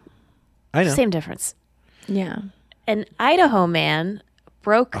 Tucson. I know. Same difference. Yeah. An Idaho man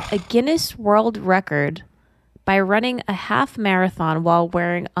broke a Guinness World Record by running a half marathon while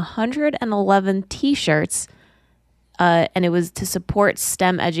wearing 111 T-shirts, and it was to support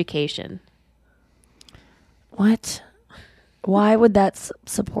STEM education. What? Why would that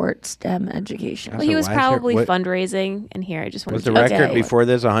support STEM education? Well, he was probably fundraising, and here I just wanted was the to record before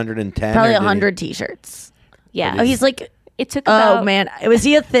this 110? Probably 100 T-shirts. Yeah. Oh, he's like... It took about... Oh, man. Was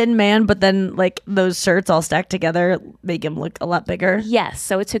he a thin man, but then like those shirts all stacked together make him look a lot bigger? Yes.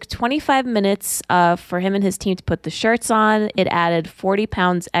 So it took 25 minutes for him and his team to put the shirts on. It added 40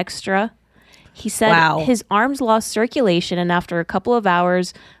 pounds extra. He said his arms lost circulation, and after a couple of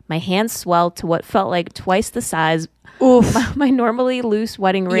hours, my hands swelled to what felt like twice the size. Oof. My normally loose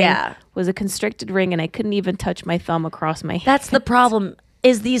wedding ring Yeah. was a constricted ring, and I couldn't even touch my thumb across my hand. That's the problem.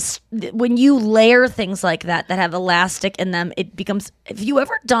 Is when you layer things like that have elastic in them, it becomes. If you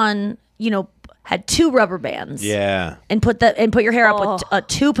ever done, had two rubber bands, and put your hair up with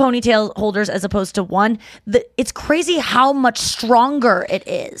two ponytail holders as opposed to one, it's crazy how much stronger it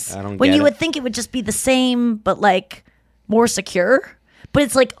is. I don't when get you it. would think it would just be the same, but like more secure, but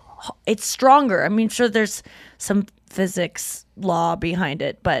it's like it's stronger. I mean, sure, there's some physics law behind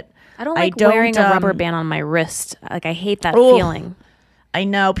it, but I don't like wearing a rubber band on my wrist. Like I hate that feeling. I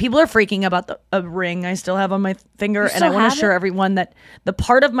know people are freaking about a ring I still have on my finger, and I want to assure everyone that the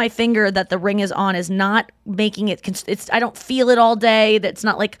part of my finger that the ring is on is not making it. I don't feel it all day. That's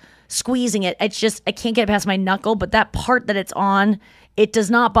not like squeezing it. It's just I can't get it past my knuckle. But that part that it's on, it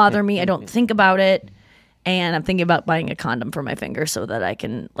does not bother me. I don't think about it, and I'm thinking about buying a condom for my finger so that I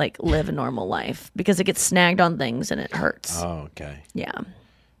can like live a normal life because it gets snagged on things and it hurts. Oh, okay. Yeah.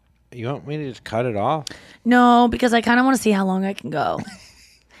 You want me to just cut it off? No, because I kind of want to see how long I can go.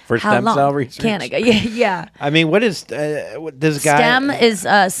 For stem cell research? Can I go? Yeah. I mean, what is this guy? STEM is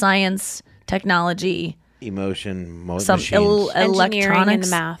science, technology, emotion, machines. Electronics,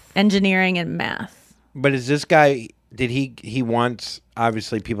 and math. Engineering and math. But is this guy? Did he wants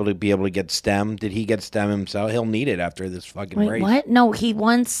obviously people to be able to get STEM? Did he get STEM himself? He'll need it after this fucking race. What? No, he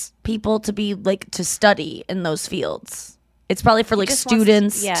wants people to be like to study in those fields. It's probably for like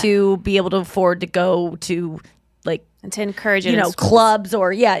students to be able to afford to go to like and to encourage it in schools. Clubs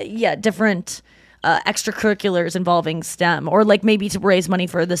or different extracurriculars involving STEM, or like maybe to raise money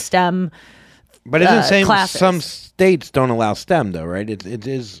for the STEM. But isn't saying classes. some states don't allow STEM though, right? It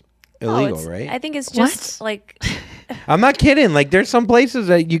is illegal, right? I think it's just like I'm not kidding. Like there's some places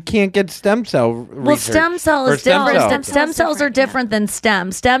that you can't get stem cell research. Well, stem cell is different. Stem cells are different than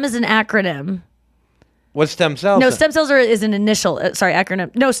STEM. STEM is an acronym. What's stem cells? No, stem cells is an initial.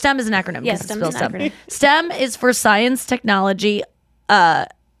 Acronym. No, STEM is an acronym. Yes, STEM is an acronym. STEM is for science, technology.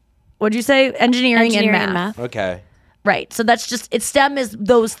 What'd you say? Engineering and math. Okay. Right. So that's just STEM is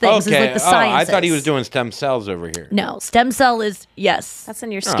those things. Okay. Is like the sciences. I thought he was doing stem cells over here. No, stem cell is yes. That's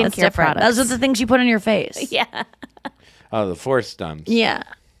in your That's skincare different. products. Those are the things you put on your face. Yeah. Oh, the force stems. Yeah.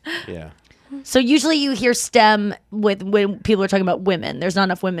 Yeah. So usually you hear STEM when people are talking about women. There's not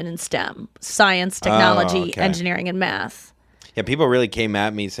enough women in STEM. Science, technology, engineering, and math. Yeah, people really came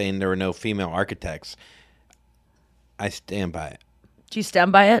at me saying there were no female architects. I stand by it. Do you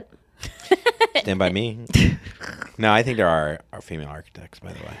stand by it? Stand by me? No, I think there are female architects,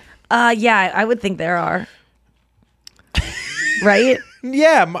 by the way. Yeah, I would think there are. Right?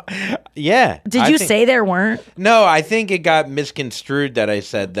 Yeah. Did you say there weren't? No, I think it got misconstrued that I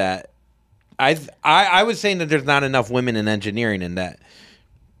said that. I was saying that there's not enough women in engineering and that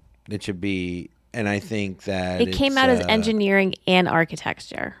it should be, and I think that it came out as engineering and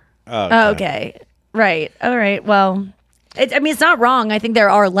architecture. Okay. Right. All right. Well, it's not wrong. I think there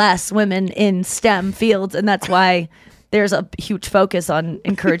are less women in STEM fields, and that's why there's a huge focus on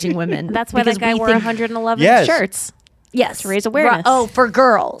encouraging women. That's why that guy wore 111 shirts. Yes. To raise awareness. For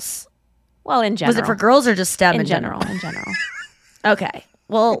girls. Well, in general. Was it for girls or just STEM in general? In general. Okay.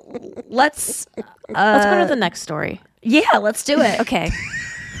 Well, let's go to the next story. Yeah, let's do it. Okay.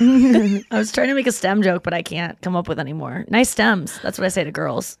 I was trying to make a STEM joke, but I can't come up with any more. Nice stems. That's what I say to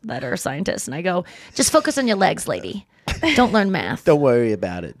girls that are scientists. And I go, just focus on your legs, lady. Don't learn math. Don't worry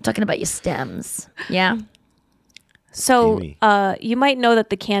about it. I'm talking about your stems. Yeah. So you might know that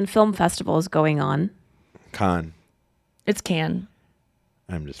the Cannes Film Festival is going on. Cannes. It's Cannes.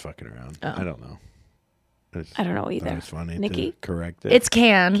 I'm just fucking around. Oh. I don't know. I don't know either. It's funny Nikki? to correct it. It's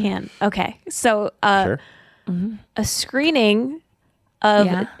Cannes. Cannes. Okay. So Sure. a screening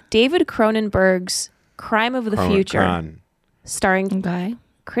of David Cronenberg's Crime of the Future, starring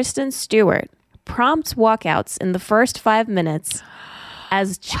Kristen Stewart, prompts walkouts in the first 5 minutes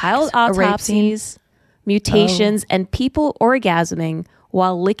as child autopsies, mutations, and people orgasming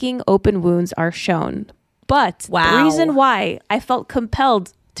while licking open wounds are shown. But the reason why I felt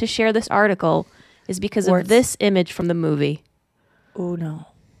compelled to share this article is because of this image from the movie. Oh, no.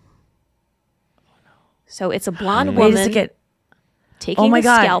 So it's a blonde woman taking a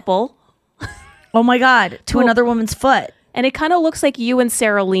scalpel. Oh my God, to another woman's foot. And it kind of looks like you and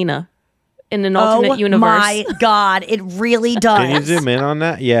Sarah Lena in an alternate universe. My God, it really does. Can you zoom in on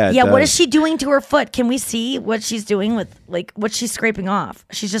that? Yeah. Yeah, what is she doing to her foot? Can we see what she's doing with, like, what she's scraping off?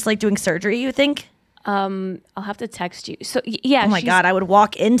 She's just like doing surgery, you think? I'll have to text you. So yeah. Oh my God, I would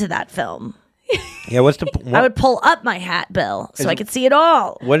walk into that film. Yeah, what's the I would pull up my hat, Bill, so I could see it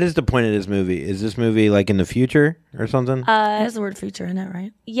all. What is the point of this movie? Is this movie like in the future or something? It has the word future in it,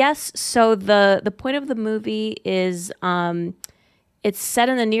 right? Yes. So the point of the movie is it's set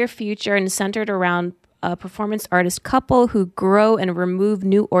in the near future and centered around a performance artist couple who grow and remove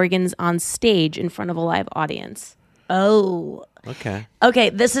new organs on stage in front of a live audience. Oh. Okay. Okay,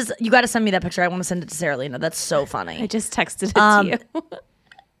 this is, you got to send me that picture. I want to send it to Sarah Lena. That's so funny. I just texted it to you.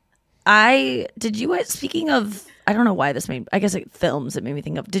 Speaking of, I don't know why this made, I guess films it made me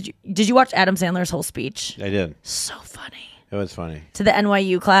think of. Did you watch Adam Sandler's whole speech? I did. So funny. It was funny. To the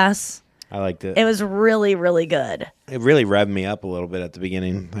NYU class. I liked it. It was really, really good. It really revved me up a little bit at the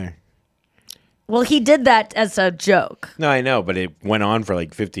beginning there. Well, he did that as a joke. No, I know, but it went on for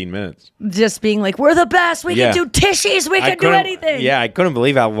like 15 minutes. Just being like, we're the best. We can do tissues. We can do anything. Yeah, I couldn't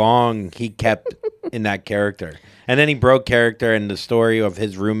believe how long he kept in that character. And then he broke character, and the story of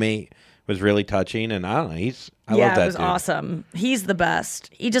his roommate was really touching. And I don't know, I love that it was dude. awesome. He's the best.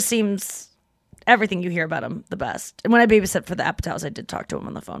 He just seems, everything you hear about him, the best. And when I babysat for the Apatows, I did talk to him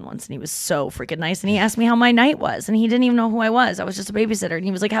on the phone once, and he was so freaking nice. And he asked me how my night was, and he didn't even know who I was. I was just a babysitter, and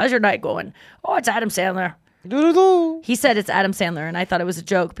he was like, "How's your night going?" "Oh, it's Adam Sandler." He said it's Adam Sandler, and I thought it was a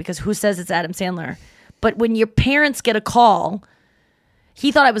joke because who says it's Adam Sandler? But when your parents get a call,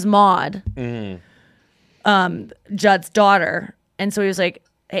 he thought I was Maude, Judd's daughter, and so he was like,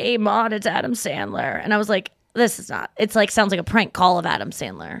 "Hey, Maude, it's Adam Sandler," and I was like, "This is not." It's like sounds like a prank call of Adam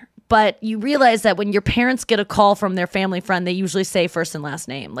Sandler. But you realize that when your parents get a call from their family friend, they usually say first and last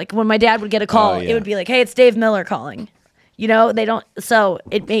name. Like when my dad would get a call, it would be like, "Hey, it's Dave Miller calling." You know, they don't. So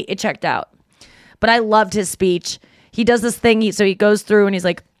it checked out. But I loved his speech. He does this thing. So he goes through and he's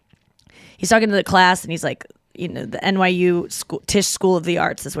like, he's talking to the class and he's like, you know, the NYU Tisch School of the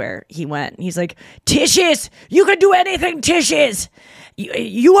Arts is where he went. He's like, "Tishes, you can do anything, Tishes.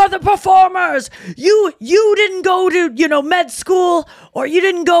 You are the performers. You didn't go to, med school or you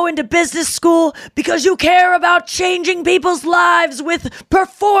didn't go into business school because you care about changing people's lives with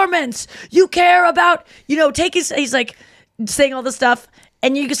performance. You care about, he's like saying all this stuff.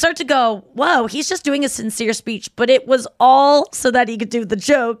 And you can start to go, whoa, he's just doing a sincere speech. But it was all so that he could do the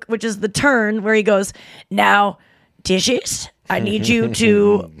joke, which is the turn where he goes, "Now, Tishes, I need you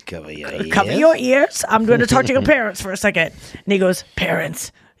to cover your ears. I'm going to talk to your parents for a second." And he goes,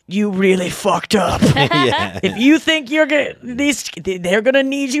 "Parents, you really fucked up. Yeah. If you think they're gonna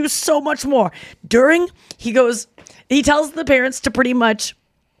need you so much more. He tells the parents to pretty much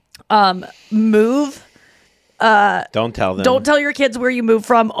move. Don't tell them. Don't tell your kids where you moved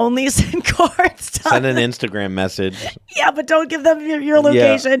from. Only send cards. Send an Instagram message. Yeah, but don't give them your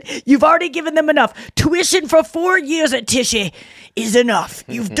location. Yeah. You've already given them enough. Tuition for 4 years at Tishy is enough.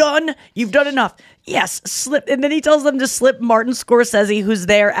 You've done enough. Yes, slip. And then he tells them to slip Martin Scorsese, who's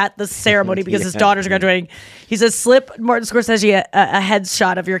there at the ceremony because his daughter's graduating. He says, slip Martin Scorsese a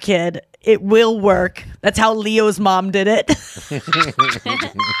headshot of your kid. It will work. That's how Leo's mom did it. So funny.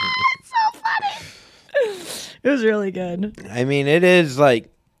 It was really good. I mean, it is like,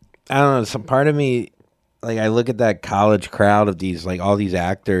 I don't know, some part of me, like I look at that college crowd of these, like all these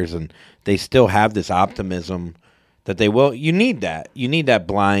actors, and they still have this optimism that they will. You need that. You need that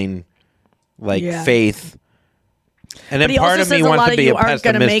blind, faith. And then part of me wants to be a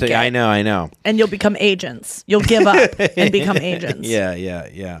pessimistic. I know. And you'll become agents. You'll give up and become agents.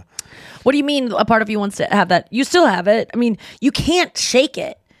 Yeah. What do you mean a part of you wants to have that? You still have it. I mean, you can't shake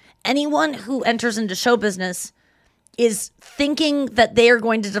it. Anyone who enters into show business is thinking that they are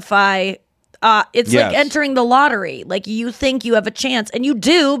going to defy. It's like entering the lottery. Like you think you have a chance, and you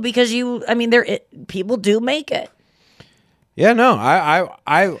do because people do make it. Yeah, no,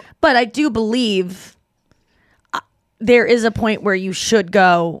 I. But I do believe there is a point where you should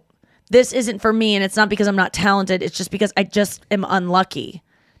go, this isn't for me, and it's not because I'm not talented. It's just because I just am unlucky.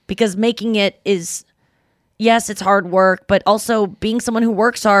 Because making it is. Yes, it's hard work, but also being someone who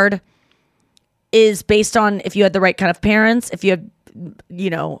works hard is based on if you had the right kind of parents, if you have,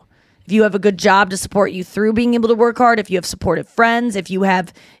 if you have a good job to support you through being able to work hard, if you have supportive friends, if you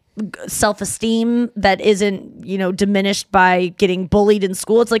have self-esteem that isn't, diminished by getting bullied in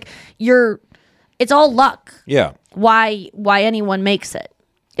school. It's like it's all luck. Yeah. Why anyone makes it.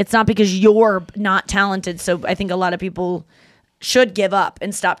 It's not because you're not talented. So I think a lot of people should give up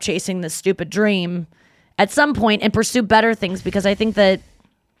and stop chasing this stupid dream at some point and pursue better things, because I think that,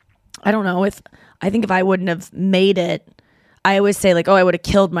 I don't know, if I wouldn't have made it, I always say like, oh, I would have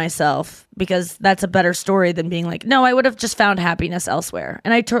killed myself, because that's a better story than being like, no, I would have just found happiness elsewhere.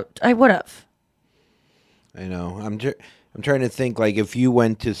 And I would have. I know. I'm trying to think, like, if you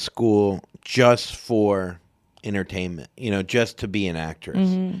went to school just for entertainment, just to be an actress,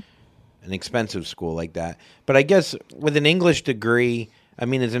 an expensive school like that. But I guess with an English degree, I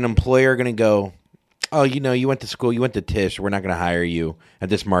mean, is an employer going to go, oh, you went to school, you went to Tisch, we're not going to hire you at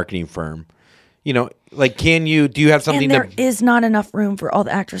this marketing firm. Like, do you have something? And there is not enough room for all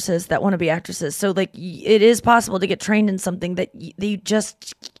the actresses that want to be actresses. So, like, it is possible to get trained in something that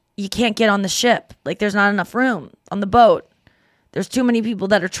you can't get on the ship. Like, there's not enough room on the boat. There's too many people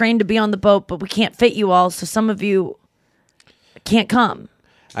that are trained to be on the boat, but we can't fit you all. So some of you can't come.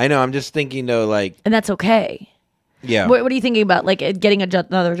 I know. I'm just thinking, though, like. And that's okay. Yeah. What are you thinking about? Like getting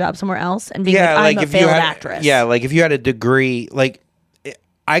another job somewhere else and being I'm a failed actress. Yeah, like if you had a degree, like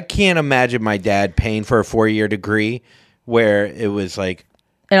I can't imagine my dad paying for a 4-year degree where it was like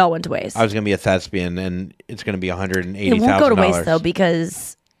it all went to waste. I was going to be a thespian and it's going to be $180,000. It won't go to waste though,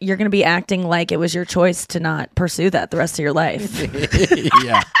 because you're going to be acting like it was your choice to not pursue that the rest of your life.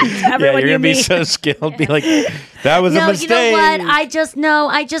 Yeah. You're going to be so skilled. Be like, that was a mistake. You know what?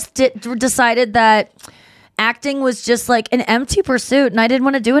 I just decided that acting was just like an empty pursuit, and I didn't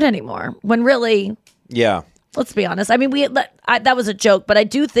want to do it anymore. When really, yeah. Let's be honest. I mean, that was a joke, but I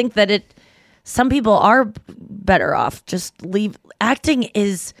do think that some people are better off just leave. Acting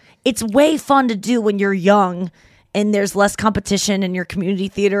it's way fun to do when you're young, and there's less competition in your community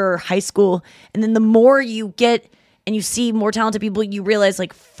theater or high school. And then the more you get and you see more talented people, you realize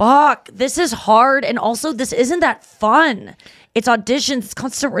like, fuck, this is hard, and also this isn't that fun. It's auditions, it's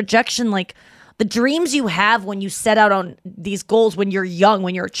constant rejection, like. The dreams you have when you set out on these goals when you're young,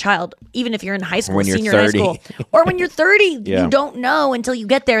 when you're a child, even if you're in high school, senior high school, or when you're 30, you don't know until you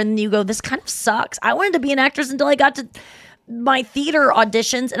get there and you go, this kind of sucks. I wanted to be an actress until I got to my theater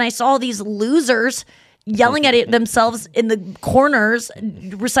auditions and I saw these losers yelling at themselves in the corners,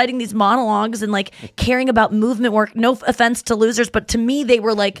 reciting these monologues and like caring about movement work. No offense to losers, but to me, they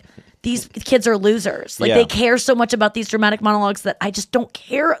were like, these kids are losers. Like they care so much about these dramatic monologues that I just don't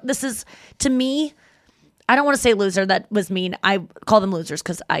care. This is, to me, I don't want to say loser. That was mean. I call them losers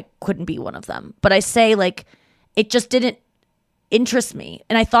because I couldn't be one of them. But I say like, it just didn't interest me.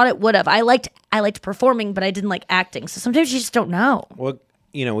 And I thought it would have. I liked performing, but I didn't like acting. So sometimes you just don't know. Well,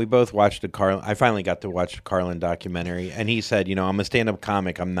 we both watched I finally got to watch the Carlin documentary. And he said, I'm a stand-up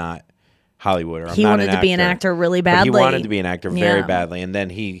comic. I'm not Hollywood. Or I'm he not wanted to be an actor really badly. But he wanted to be an actor very badly. And then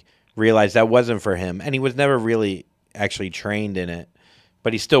he realized that wasn't for him, and he was never really actually trained in it.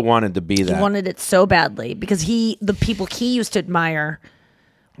 But he still wanted to be that. He wanted it so badly because the people he used to admire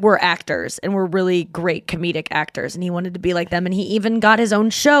were actors and were really great comedic actors, and he wanted to be like them. And he even got his own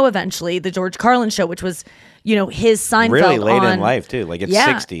show eventually, the George Carlin show, which was, his Seinfeld. Really late in life too, like at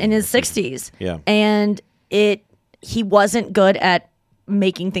 60. In his 60s. Yeah, and he wasn't good at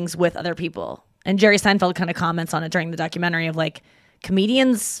making things with other people. And Jerry Seinfeld kind of comments on it during the documentary of like,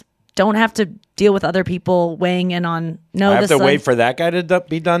 comedians don't have to deal with other people weighing in on. I have to wait for that guy to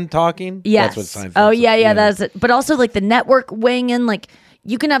be done talking. Yes. That's what Seinfeld. Oh yeah, that's it. But also like the network weighing in, like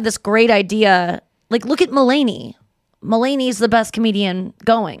you can have this great idea. Like look at Mulaney. Mulaney's the best comedian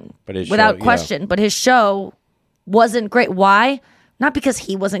going, without question. But his show wasn't great. Why? Not because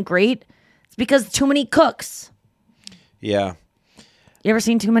he wasn't great. It's because Too Many Cooks. Yeah. You ever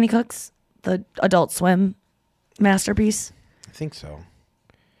seen Too Many Cooks? The Adult Swim masterpiece. I think so.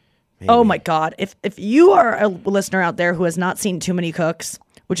 Maybe. Oh my God. If you are a listener out there who has not seen Too Many Cooks,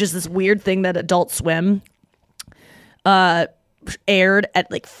 which is this weird thing that Adult Swim aired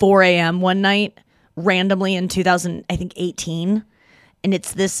at like 4 a.m. one night randomly in 2018. And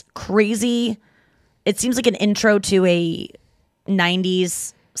it's this crazy, it seems like an intro to a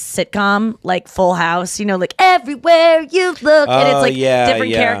 90s sitcom like Full House, like everywhere you look, and it's like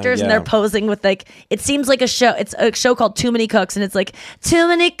different characters and they're posing with like, it seems like it's a show called Too Many Cooks, and it's like too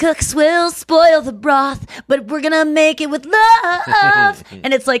many cooks will spoil the broth, but we're gonna make it with love.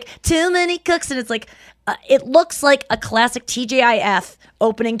 And it's like too many cooks, and it's like it looks like a classic TGIF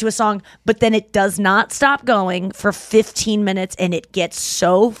opening to a song, but then it does not stop going for 15 minutes and it gets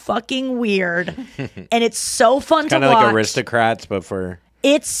so fucking weird and it's so fun to watch. Kind of like Aristocrats, but for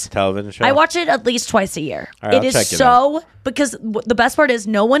it's television show. I watch it at least twice a year. Right, it is so because the best part is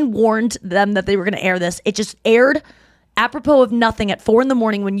no one warned them that they were going to air this. It just aired apropos of nothing at 4 a.m.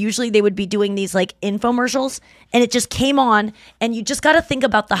 when usually they would be doing these like infomercials, and it just came on. And you just got to think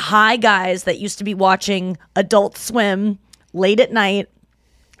about the high guys that used to be watching Adult Swim late at night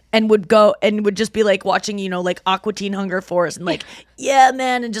and would go and would just be like watching, like Aqua Teen Hunger Force and like, yeah,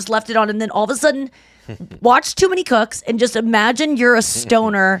 man, and just left it on. And then all of a sudden watch Too Many Cooks and just imagine you're a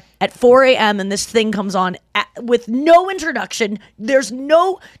stoner at 4 a.m. and this thing comes on with no introduction. There's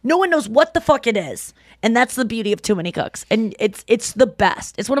no one knows what the fuck it is. And that's the beauty of Too Many Cooks. And it's the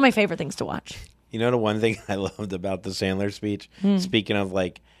best. It's one of my favorite things to watch. The one thing I loved about the Sandler speech, speaking of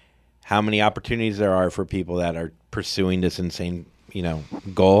like how many opportunities there are for people that are pursuing this insane,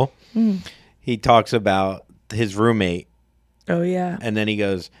 goal. He talks about his roommate. Oh, yeah. And then he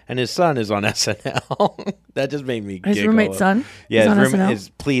goes, and his son is on SNL. That just made me giggle. His roommate's son? Yeah, his roommate is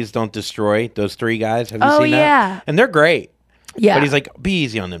Please Don't Destroy. Those three guys. Have you seen that? Oh, yeah. And they're great. Yeah. But he's like, be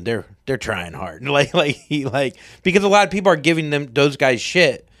easy on them. They're trying hard. Because a lot of people are giving those guys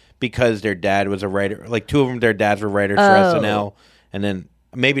shit because their dad was a writer. Like two of them, their dads were writers for SNL. And then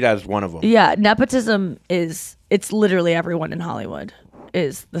maybe that was one of them. Yeah, nepotism it's literally everyone in Hollywood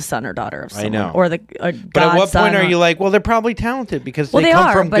is the son or daughter of someone. I know. Or the but at what point are you like, well, they're probably talented because they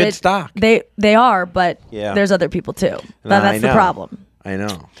come from good stock. They are, but there's other people too. That's the problem. I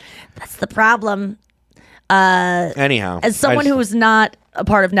know. That's the problem. Anyhow. As someone who is not a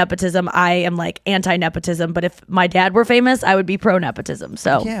part of nepotism, I am like anti-nepotism, but if my dad were famous, I would be pro-nepotism.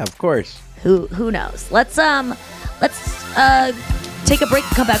 So yeah, of course. Who knows? Let's take a break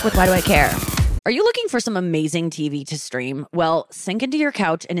and come back with Why Do I Care? Are you looking for some amazing TV to stream? Well, sink into your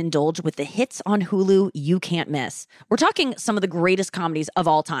couch and indulge with the hits on Hulu you can't miss. We're talking some of the greatest comedies of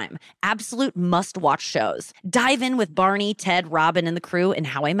all time. Absolute must-watch shows. Dive in with Barney, Ted, Robin, and the crew in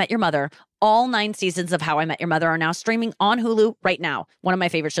How I Met Your Mother. All 9 seasons of How I Met Your Mother are now streaming on Hulu right now. One of my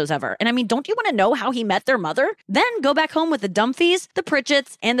favorite shows ever. And I mean, don't you want to know how he met their mother? Then go back home with the Dumfies, the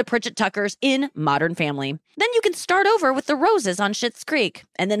Pritchetts, and the Pritchett Tuckers in Modern Family. Then you can start over with the Roses on Schitt's Creek.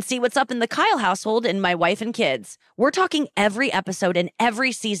 And then see what's up in the Kyle household in My Wife and Kids. We're talking every episode and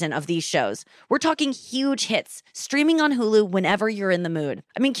every season of these shows. We're talking huge hits, streaming on Hulu whenever you're in the mood.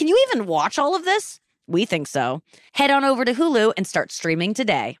 I mean, can you even watch all of this? We think so. Head on over to Hulu and start streaming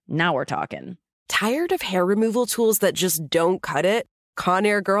today. Now we're talking. Tired of hair removal tools that just don't cut it?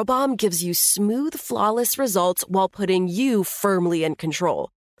 Conair Girl Bomb gives you smooth, flawless results while putting you firmly in control.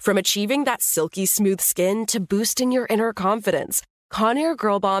 From achieving that silky smooth skin to boosting your inner confidence, Conair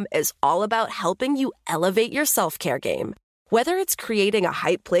Girl Bomb is all about helping you elevate your self-care game. Whether it's creating a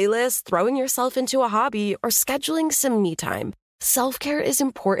hype playlist, throwing yourself into a hobby, or scheduling some me time, self-care is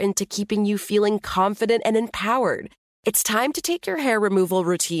important to keeping you feeling confident and empowered. It's time to take your hair removal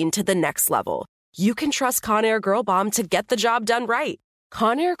routine to the next level. You can trust Conair Girl Bomb to get the job done right.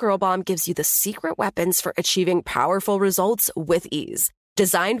 Conair Girl Bomb gives you the secret weapons for achieving powerful results with ease.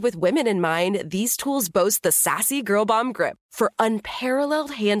 Designed with women in mind, these tools boast the sassy Girl Bomb grip for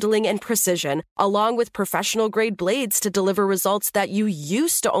unparalleled handling and precision, along with professional-grade blades to deliver results that you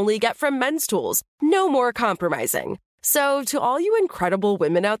used to only get from men's tools. No more compromising. So, to all you incredible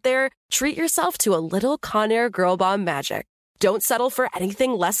women out there, treat yourself to a little Conair Girl Bomb magic. Don't settle for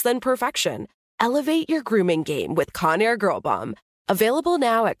anything less than perfection. Elevate your grooming game with Conair Girl Bomb. Available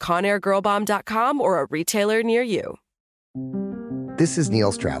now at ConairGirlBomb.com or a retailer near you. This is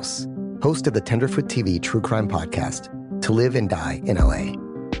Neil Strauss, host of the Tenderfoot TV True Crime Podcast, To Live and Die in LA.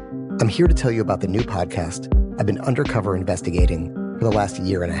 I'm here to tell you about the new podcast I've been undercover investigating for the last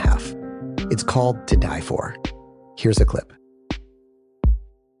year and a half. It's called To Die For. Here's a clip.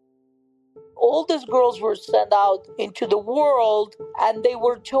 All these girls were sent out into the world and they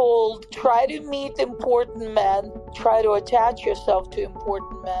were told, try to meet important men, try to attach yourself to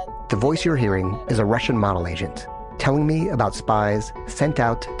important men. The voice you're hearing is a Russian model agent telling me about spies sent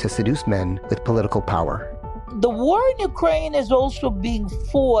out to seduce men with political power. The war in Ukraine is also being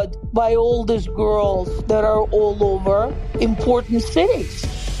fought by all these girls that are all over important cities.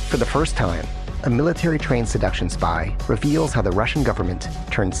 For the first time, a military-trained seduction spy reveals how the Russian government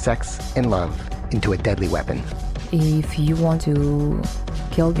turned sex and love into a deadly weapon. If you want to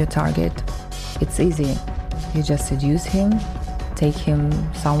kill your target, it's easy. You just seduce him, take him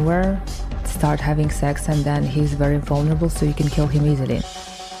somewhere, start having sex, and then he's very vulnerable, so you can kill him easily.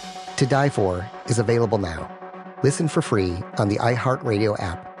 To Die For is available now. Listen for free on the iHeartRadio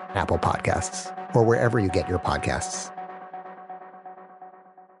app, Apple Podcasts, or wherever you get your podcasts.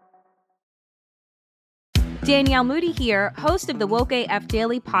 Danielle Moody here, host of the Woke AF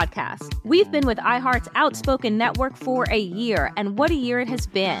Daily podcast. We've been with iHeart's Outspoken Network for a year, and what a year it has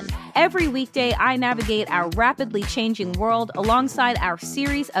been. Every weekday, I navigate our rapidly changing world alongside our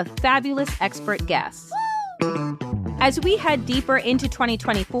series of fabulous expert guests. As we head deeper into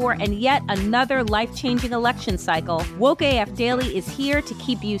 2024 and yet another life-changing election cycle, Woke AF Daily is here to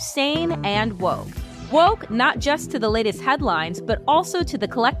keep you sane and woke. Woke not just to the latest headlines, but also to the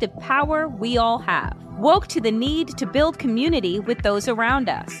collective power we all have. Woke to the need to build community with those around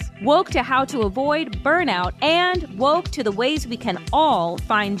us. Woke to how to avoid burnout, and woke to the ways we can all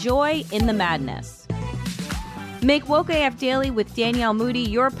find joy in the madness. Make Woke AF Daily with Danielle Moody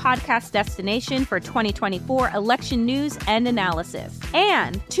your podcast destination for 2024 election news and analysis.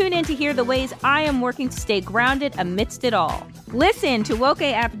 And tune in to hear the ways I am working to stay grounded amidst it all. Listen to Woke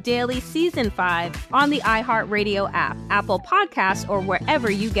AF Daily Season 5 on the iHeartRadio app, Apple Podcasts, or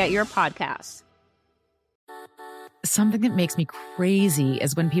wherever you get your podcasts. Something that makes me crazy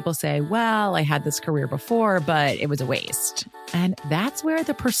is when people say, well, I had this career before, but it was a waste. And that's where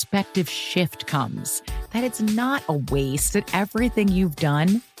the perspective shift comes, that it's not a waste, that everything you've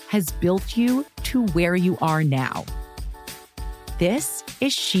done has built you to where you are now. This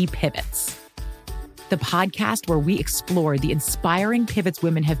is She Pivots, the podcast where we explore the inspiring pivots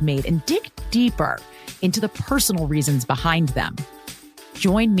women have made and dig deeper into the personal reasons behind them.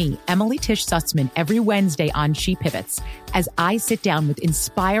 Join me, Emily Tish Sussman, every Wednesday on She Pivots as I sit down with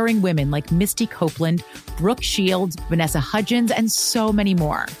inspiring women like Misty Copeland, Brooke Shields, Vanessa Hudgens, and so many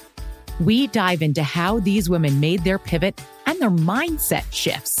more. We dive into how these women made their pivot and their mindset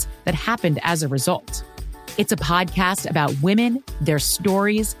shifts that happened as a result. It's a podcast about women, their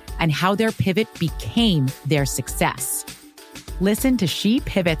stories, and how their pivot became their success. Listen to She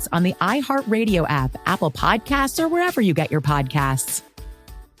Pivots on the iHeartRadio app, Apple Podcasts, or wherever you get your podcasts.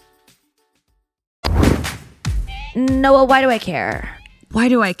 Noah, why do I care? Why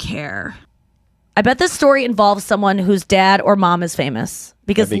do I care? I bet this story involves someone whose dad or mom is famous,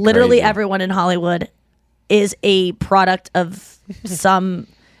 because That'd be literally crazy. everyone in Hollywood is a product of is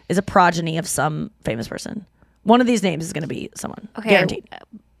a progeny of some famous person. One of these names is going to be someone. Okay, Guaranteed.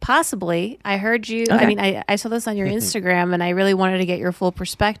 Possibly. I heard you. Okay. I mean, I saw this on your Instagram, and I really wanted to get your full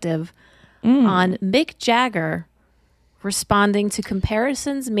perspective on Mick Jagger responding to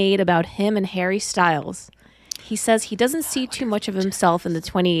comparisons made about him and Harry Styles. He says he doesn't see too much of himself in the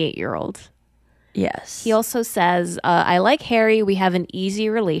 28-year-old. Yes. He also says, I like Harry. We have an easy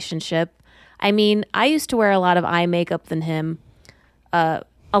relationship. I mean, I used to wear a lot of eye makeup than him. A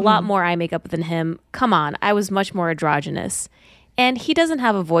lot more eye makeup than him. Come on, I was much more androgynous. And he doesn't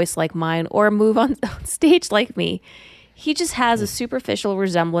have a voice like mine or move on stage like me. He just has a superficial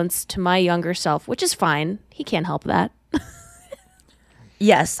resemblance to my younger self, which is fine. He can't help that.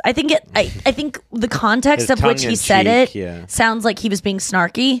 Yes, I think I think the context His of which he said tongue-in-cheek, it sounds like he was being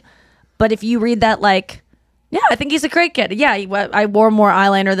snarky. But if you read that like, yeah, I think he's a great kid. Yeah, I wore more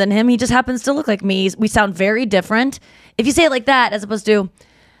eyeliner than him. He just happens to look like me. We sound very different. If you say it like that, as opposed to,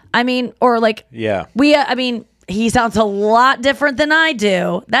 I mean, or like, yeah, I mean, he sounds a lot different than I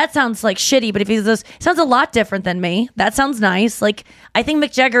do. That sounds like shitty, but if he sounds a lot different than me. That sounds nice. Like, I think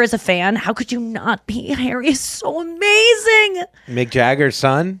Mick Jagger is a fan. How could you not be? Harry is so amazing. Mick Jagger's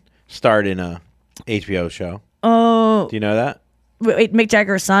son starred in a HBO show. Oh. Do you know that? Wait, Mick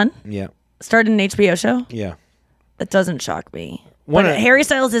Jagger's son? Yeah. Started in an HBO show? Yeah. That doesn't shock me. Harry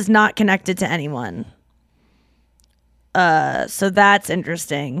Styles is not connected to anyone. So that's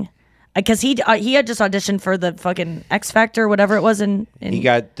interesting. Because he had just auditioned for the fucking X Factor, whatever it was. He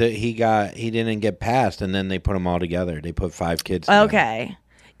didn't get passed, and then they put them all together. They put 5 kids together. Okay.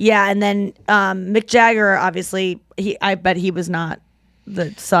 Yeah, and then Mick Jagger, obviously, I bet he was not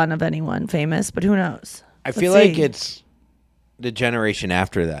the son of anyone famous, but who knows? I feel like it's the generation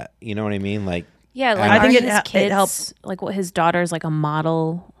after that. You know what I mean? Like, yeah, like I think think his kids helps. Like, what his daughter's like a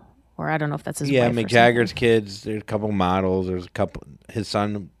model, or I don't know if that's his. Yeah, wife Mick Jagger's kids. There's a couple models. There's a couple. His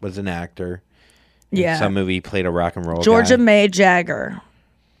son was an actor. In some movie, he played a rock and roll. Georgia guy. May Jagger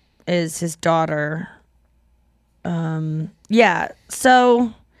is his daughter. Yeah.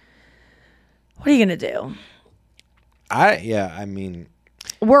 So, what are you gonna do? I mean,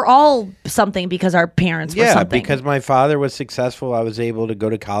 we're all something because our parents were something. because my father was successful, I was able to go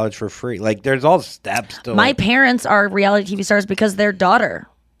to college for free. Like, there's all steps to. My parents are reality TV stars because their daughter.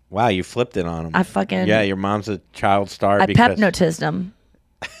 Wow, you flipped it on them. I fucking your mom's a child star. I because pepnotised them.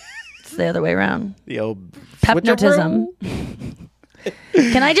 It's the other way around. The old Pepnotism.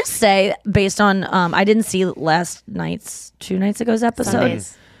 Can I just say, based on I didn't see last night's 2 nights ago's episode.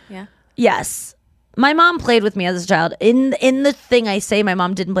 Sundays. Yeah. Yes. My mom played with me as a child. In the thing I say my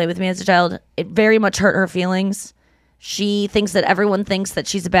mom didn't play with me as a child, it very much hurt her feelings. She thinks that everyone thinks that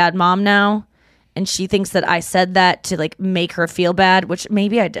she's a bad mom now. And she thinks that I said that to like make her feel bad, which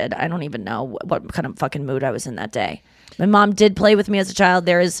maybe I did. I don't even know what kind of fucking mood I was in that day. My mom did play with me as a child.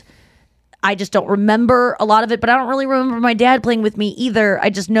 I just don't remember a lot of it, but I don't really remember my dad playing with me either. I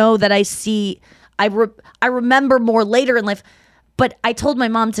just know that I remember more later in life. But I told my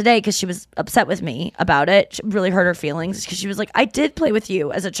mom today because she was upset with me about it. It really hurt her feelings because she was like, I did play with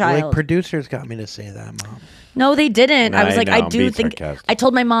you as a child. Like, producers got me to say that, Mom. No, they didn't. I was like, I do think. Sarcastic. I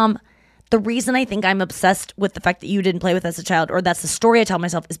told my mom, the reason I think I'm obsessed with the fact that you didn't play with as a child, or that's the story I tell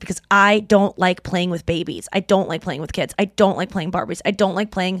myself, is because I don't like playing with babies. I don't like playing with kids. I don't like playing Barbies. I don't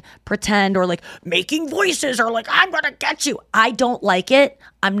like playing pretend or like making voices or like, I'm going to get you. I don't like it.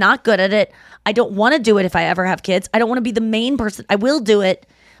 I'm not good at it. I don't want to do it if I ever have kids. I don't want to be the main person. I will do it,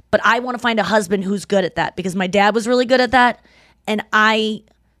 but I want to find a husband who's good at that because my dad was really good at that. And I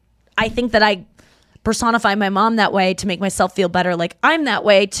think that I personify my mom that way to make myself feel better. Like I'm that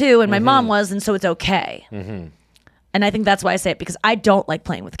way too. And my mom was, and so it's okay. Mm-hmm. And I think that's why I say it, because I don't like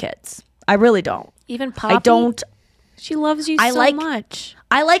playing with kids. I really don't. Even Poppy? I don't. She loves you so much.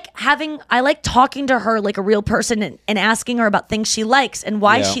 I like talking to her like a real person and asking her about things she likes and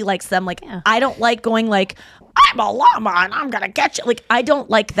why she likes them. Like, I don't like going like, I'm a llama and I'm going to get you. Like, I don't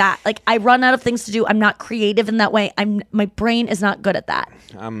like that. Like, I run out of things to do. I'm not creative in that way. My brain is not good at that.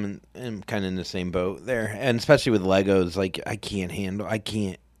 I'm kind of in the same boat there. And especially with Legos, like I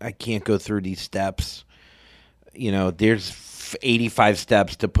can't go through these steps. You know, there's 85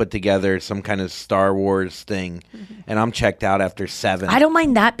 steps to put together some kind of Star Wars thing, and I'm checked out after 7. I don't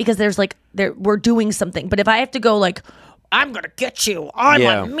mind that because we're doing something. But if I have to go like, I'm gonna get you, I'm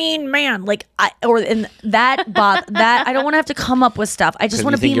a mean man, like that I don't want to have to come up with stuff. I just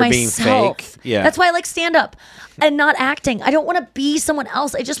want to be myself. Yeah, that's why I like stand up and not acting. I don't want to be someone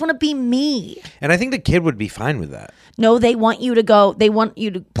else. I just want to be me. And I think the kid would be fine with that. No, they want you to go. They want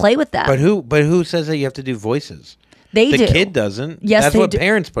you to play with that. But who says that you have to do voices? They do. The kid doesn't. Yes, that's they what do.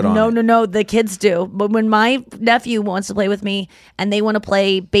 Parents put on. No. The kids do. But when my nephew wants to play with me and they want to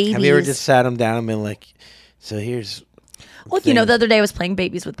play babies, have you ever just sat him down and been like, "So here's." Well, you know, the other day I was playing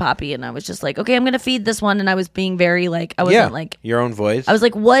babies with Poppy, and I was just like, "Okay, I'm going to feed this one," and I was being very like, I wasn't like your own voice. I was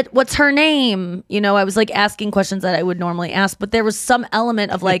like, "What's her name?" You know, I was like asking questions that I would normally ask, but there was some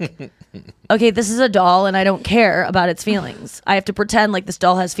element of like, okay, this is a doll, and I don't care about its feelings. I have to pretend like this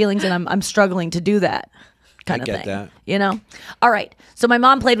doll has feelings, and I'm struggling to do that. Kind of thing. That. You know? All right. So my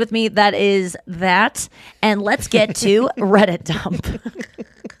mom played with me. That is that. And let's get to Reddit dump.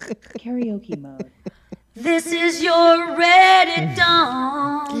 Karaoke mode. This is your Reddit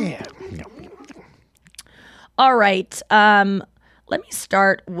dump. Yeah. All right. Let me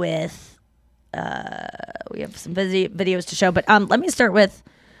start with we have some videos to show, but let me start with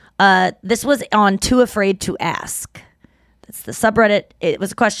this was on Too Afraid to Ask. It's the subreddit. It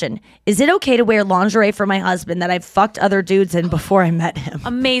was a question. Is it okay to wear lingerie for my husband that I've fucked other dudes in before I met him?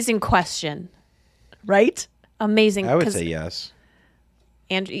 Amazing question. Right? Amazing. I would say yes.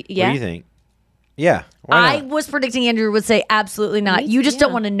 Andrew, yeah. What do you think? Yeah. I was predicting Andrew would say absolutely not. You just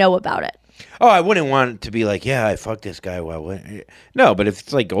don't want to know about it. Oh, I wouldn't want it to be like, yeah, I fucked this guy. No, but if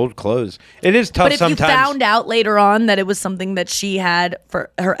it's like old clothes, it is tough sometimes. But if you found out later on that it was something that she had for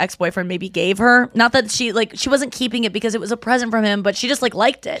her ex-boyfriend maybe gave her, not that she wasn't keeping it because it was a present from him, but she just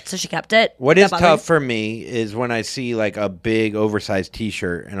liked it, so she kept it. What is tough for me is when I see like a big oversized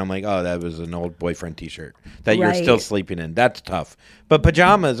T-shirt and I'm like, oh, that was an old boyfriend T-shirt that you're still sleeping in. That's tough. But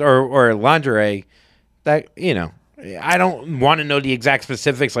pajamas or lingerie, that, you know. I don't want to know the exact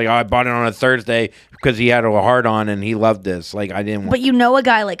specifics. Like, oh, I bought it on a Thursday because he had a hard on and he loved this. Like, I didn't. But a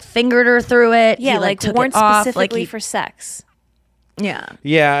guy fingered her through it. Yeah, he, took worn it off, specifically for sex. Yeah.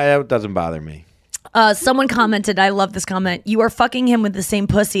 Yeah, that doesn't bother me. Someone commented. I love this comment. You are fucking him with the same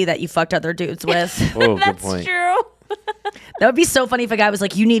pussy that you fucked other dudes with. Oh, good point. That's true. That would be so funny if a guy was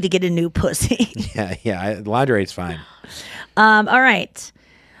like, "You need to get a new pussy." Yeah. Lingerie's fine. All right.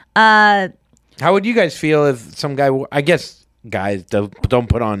 How would you guys feel if some guy? I guess guys don't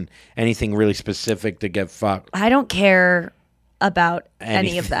put on anything really specific to get fucked. I don't care about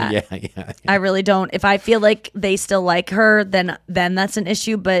any of that. Yeah. I really don't. If I feel like they still like her, then that's an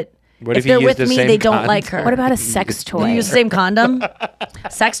issue. But what if they're with me, they don't like her. What about a sex toy? You use the same condom?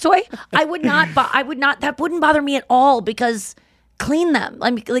 Sex toy? I would not. That wouldn't bother me at all because clean them.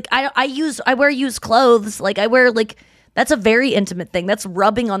 I mean, I wear used clothes. I wear that's a very intimate thing. That's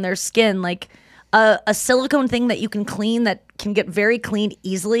rubbing on their skin. A silicone thing that you can clean that can get very cleaned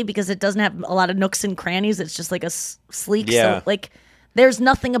easily because it doesn't have a lot of nooks and crannies. It's just a sleek. Yeah. So, there's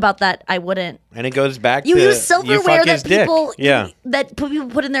nothing about that I wouldn't. And it goes back you to use silverware that people dick. that people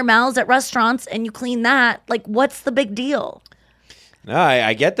put in their mouths at restaurants and you clean that. What's the big deal? No,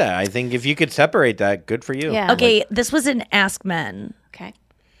 I get that. I think if you could separate that, good for you. Yeah. Okay, this was an Ask Men. Okay.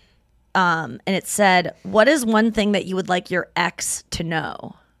 And it said, "What is one thing that you would like your ex to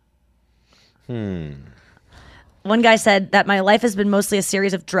know?" One guy said that my life has been mostly a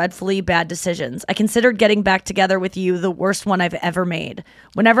series of dreadfully bad decisions. I considered getting back together with you the worst one I've ever made.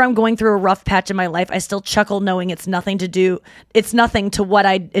 Whenever I'm going through a rough patch in my life, I still chuckle knowing it's nothing to what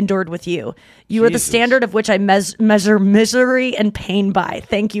I endured with you. You are the standard of which I measure misery and pain by.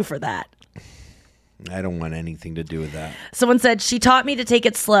 Thank you for that. I don't want anything to do with that. Someone said, she taught me to take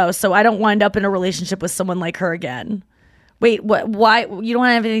it slow so I don't wind up in a relationship with someone like her again. Wait, what? Why? You don't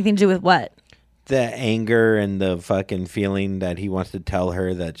have anything to do with what? The anger and the fucking feeling that he wants to tell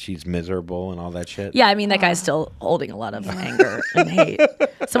her that she's miserable and all that shit. Yeah, I mean, that guy's still holding a lot of anger and hate.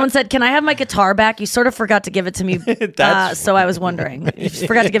 Someone said, can I have my guitar back? You sort of forgot to give it to me, so I was wondering. You just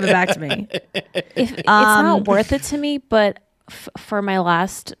forgot to give it back to me. It's not worth it to me, but for my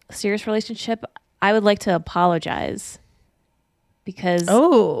last serious relationship, I would like to apologize. Because...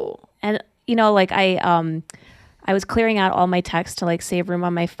 Oh. And, I was clearing out all my texts to save room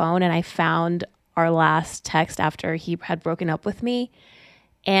on my phone, and I found our last text after he had broken up with me.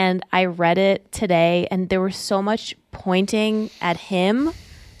 And I read it today, and there was so much pointing at him.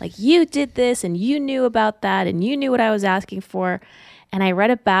 You did this, and you knew about that, and you knew what I was asking for. And I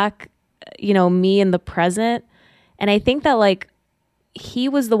read it back, me in the present. And I think that, he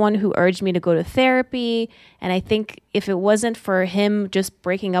was the one who urged me to go to therapy. And I think if it wasn't for him just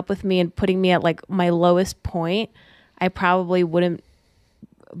breaking up with me and putting me at my lowest point, I probably wouldn't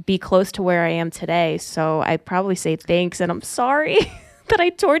be close to where I am today. So I'd probably say thanks and I'm sorry that I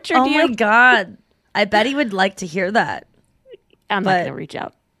tortured you. Oh my God. I bet he would like to hear that. I'm not going to reach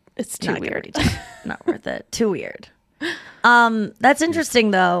out. It's too weird. Not worth it. Too weird. That's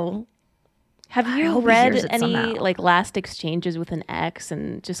interesting though. Have you read any last exchanges with an ex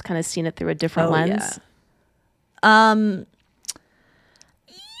and just kind of seen it through a different lens? Yeah.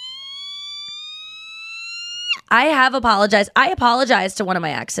 I have apologized. I apologized to one of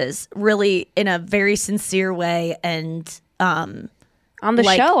my exes, really in a very sincere way, and on the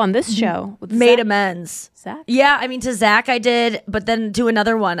show, on this show, with made Zach. amends. Zach? Yeah, I mean to Zach I did, but then to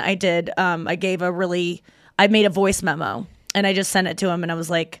another one I did. I made a voice memo and I just sent it to him, and I was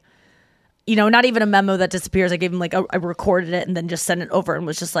like. Not even a memo that disappears. I gave him I recorded it and then just sent it over and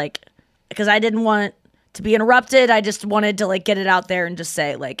was just because I didn't want to be interrupted. I just wanted to get it out there and just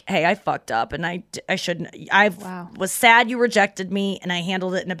say hey, I fucked up and I shouldn't. Was sad you rejected me and I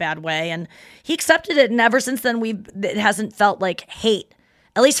handled it in a bad way, and he accepted it. And ever since then, it hasn't felt like hate.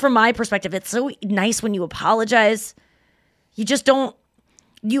 At least from my perspective, it's so nice when you apologize. You just don't.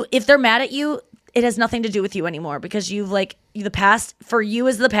 If they're mad at you, it has nothing to do with you anymore because you've the past for you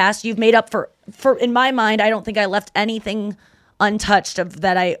is the past. You've made up for in my mind. I don't think I left anything untouched of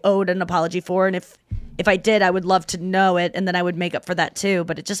that I owed an apology for. And if I did, I would love to know it. And then I would make up for that too.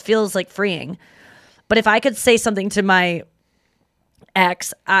 But it just feels freeing. But if I could say something to my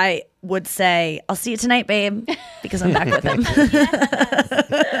ex, I would say, I'll see you tonight, babe, because I'm back with him.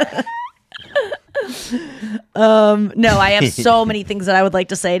 No, I have so many things that I would like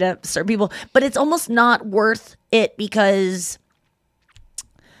to say to certain people, but it's almost not worth it because,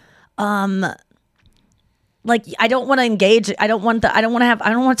 like, I don't want to engage. I don't want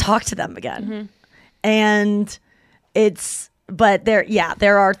to talk to them again. And but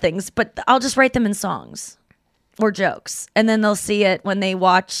there are things, but I'll just write them in songs or jokes. And then they'll see it when they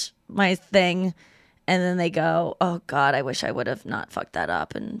watch my thing. And then they go, oh God, I wish I would have not fucked that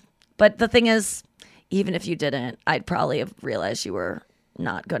up. But the thing is, even if you didn't, I'd probably have realized you were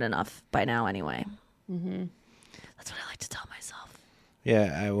not good enough by now anyway. That's what I like to tell myself.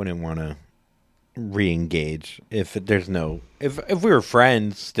 Yeah, I wouldn't want to re-engage if there's no if we were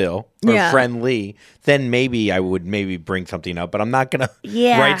friends still or friendly, then maybe I would bring something up, but I'm not gonna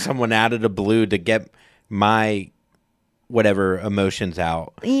write someone out of the blue to get my whatever emotions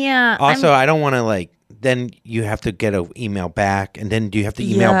out. Also, I don't want to then you have to get an email back, and then do you have to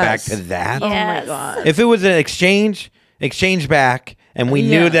email back to that? Oh my God. If it was an exchange back, and we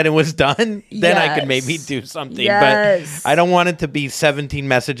knew that it was done, then I could maybe do something. But I don't want it to be 17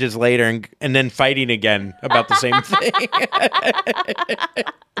 messages later and then fighting again about the same thing.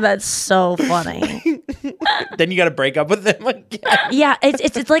 That's so funny. Then you got to break up with them again. Yeah,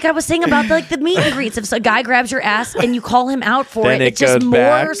 it's like I was saying about the meet and greets. If a guy grabs your ass and you call him out for then it's just more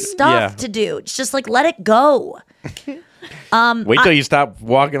back. stuff to do. It's just like, let it go. Wait till you stop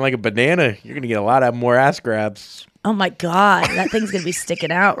walking like a banana. You're going to get a lot of more ass grabs. Oh my God, that thing's going to be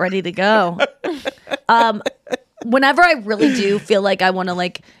sticking out, ready to go. Whenever I really do feel like I want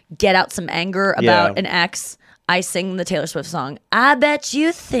to get out some anger about an ex, I sing the Taylor Swift song, I Bet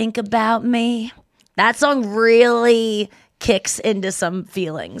You Think About Me. That song really kicks into some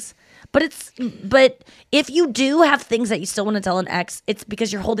feelings. But if you do have things that you still want to tell an ex, it's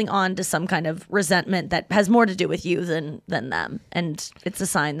because you're holding on to some kind of resentment that has more to do with you than them. And it's a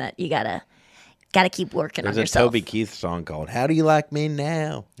sign that you gotta keep working on yourself. There's a Toby Keith song called "How Do You Like Me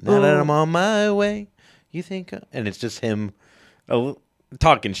Now?" Now that I'm on my way, you think, and it's just him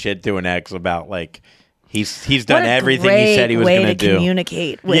talking shit to an ex about he's done everything he said he was going to do.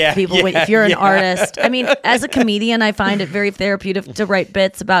 Communicate with people if you're an artist. I mean, as a comedian, I find it very therapeutic to write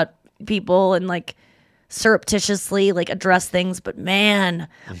bits about people and surreptitiously address things. But man,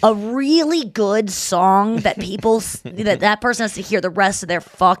 a really good song that people that person has to hear the rest of their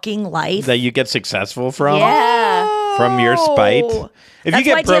fucking life, that you get successful from from your spite. If you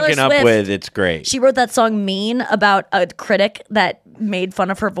get broken up with, it's great. She wrote that song "Mean" about a critic that made fun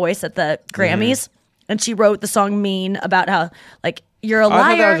of her voice at the Grammys. And she wrote the song "Mean" about how you're a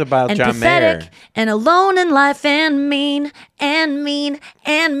liar and John pathetic Mayer. and alone in life and mean and mean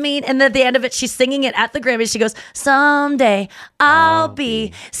and mean. And at the end of it, she's singing it at the Grammys. She goes, someday I'll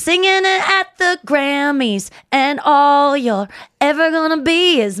be singing it at the Grammys and all you're ever gonna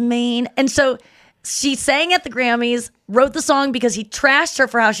be is mean. And so she sang at the Grammys, wrote the song because he trashed her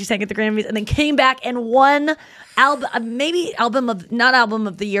for how she sang at the Grammys, and then came back and won not album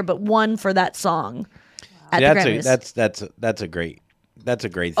of the year, but won for that song at the Grammys. That's a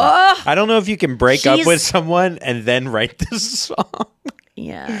great thing. I don't know if you can break up with someone and then write this song.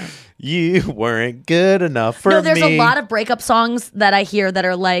 Yeah. You weren't good enough for me. No, there's a lot of breakup songs that I hear that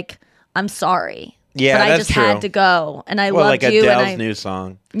are I'm sorry. Yeah, but I that's just true. had to go, and I loved you. Adele's new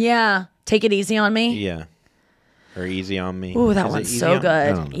song. Yeah. Take It Easy on Me. Yeah. Or Easy on Me. Ooh, that one's so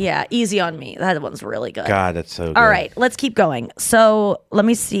good. Yeah, Easy on Me. That one's really good. God, that's so good. All right, let's keep going. So let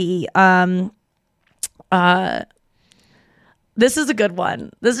me see. This is a good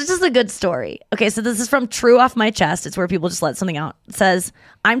one. This is just a good story. Okay, so this is from True Off My Chest. It's where people just let something out. It says,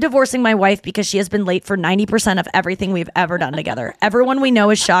 I'm divorcing my wife because she has been late for 90% of everything we've ever done together. Everyone we know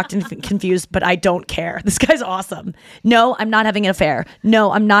is shocked and confused, but I don't care. This guy's awesome. No, I'm not having an affair.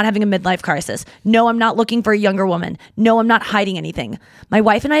 No, I'm not having a midlife crisis. No, I'm not looking for a younger woman. No, I'm not hiding anything. My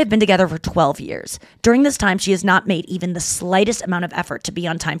wife and I have been together for 12 years. During this time, she has not made even the slightest amount of effort to be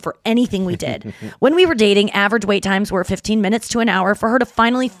on time for anything we did. When we were dating, average wait times were 15 minutes to an hour for her to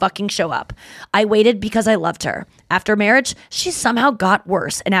finally fucking show up. I waited because I loved her. After marriage, she somehow got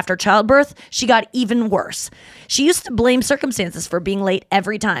worse. And after childbirth, she got even worse. She used to blame circumstances for being late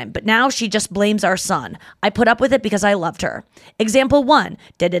every time, but now she just blames our son. I put up with it because I loved her. Example 1,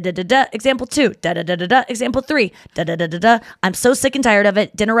 da-da-da-da-da. Example 2, da-da-da-da-da. Example 3, da-da-da-da-da. I'm so sick and tired of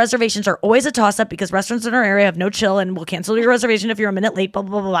it. Dinner reservations are always a toss-up because restaurants in our area have no chill and will cancel your reservation if you're a minute late, blah,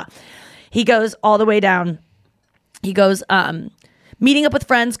 blah, blah, blah. He goes all the way down. He goes, Meeting up with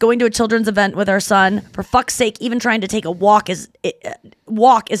friends, going to a children's event with our son. For fuck's sake, even trying to take a walk is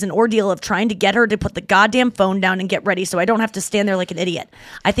an ordeal of trying to get her to put the goddamn phone down and get ready so I don't have to stand there like an idiot.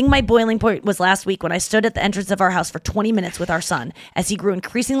 I think my boiling point was last week when I stood at the entrance of our house for 20 minutes with our son as he grew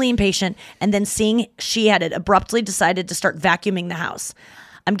increasingly impatient, and then seeing she had abruptly decided to start vacuuming the house.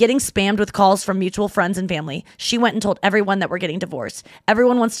 I'm getting spammed with calls from mutual friends and family. She went and told everyone that we're getting divorced.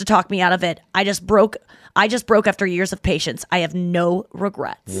 Everyone wants to talk me out of it. I just broke after years of patience. I have no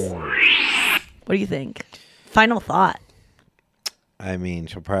regrets. What do you think? Final thought. I mean,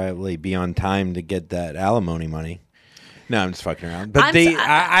 she'll probably be on time to get that alimony money. No, I'm just fucking around. But I think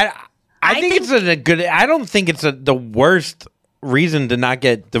it's a good. I don't think it's the worst reason to not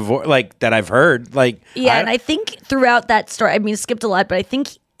get divorced, like that I've heard. Like, yeah, and I think throughout that story, I mean, skipped a lot, but I think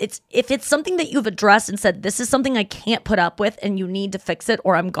if it's something that you've addressed and said, this is something I can't put up with, and you need to fix it,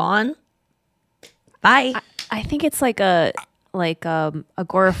 or I'm gone. Bye. I think it's like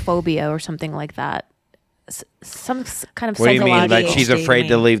agoraphobia or something like that. Some kind of what do you mean? Like she's afraid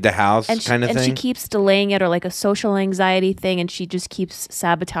to leave the house, kind of thing. And she keeps delaying it, or like a social anxiety thing, and she just keeps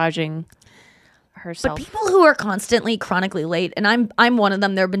sabotaging herself. But people who are constantly chronically late, and I'm one of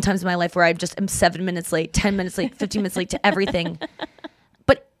them. There have been times in my life where I just am 7 minutes late, 10 minutes late, 15 minutes late to everything.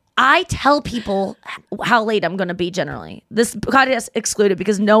 But I tell people how late I'm going to be generally. This podcast excluded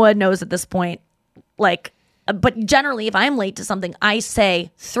because Noah knows at this point, like. But generally, if I'm late to something, I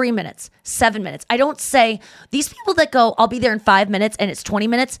say 3 minutes, 7 minutes. I don't say, these people that go, I'll be there in 5 minutes and it's 20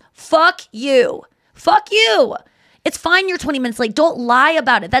 minutes. Fuck you. Fuck you. It's fine you're 20 minutes late. Don't lie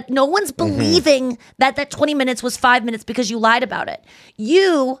about it. That no one's believing that 20 minutes was 5 minutes because you lied about it.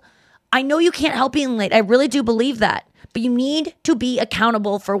 I know you can't help being late. I really do believe that. But you need to be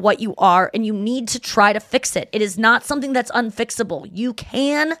accountable for what you are, and you need to try to fix it. It is not something that's unfixable. You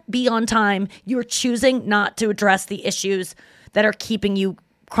can be on time. You're choosing not to address the issues that are keeping you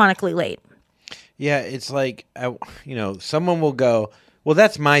chronically late. Yeah, it's like, someone will go, well,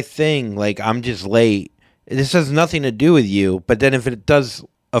 that's my thing. Like, I'm just late. This has nothing to do with you. But then if it does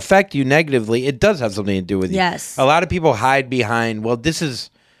affect you negatively, it does have something to do with you. Yes. A lot of people hide behind, well, this has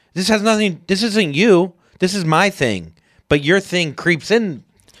nothing, this isn't you. This is my thing. But your thing creeps in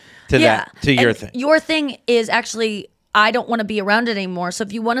to your thing. Your thing is actually, I don't want to be around it anymore. So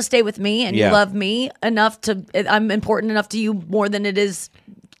if you want to stay with me and you love me enough I'm important enough to you more than it is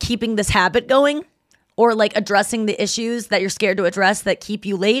keeping this habit going or like addressing the issues that you're scared to address that keep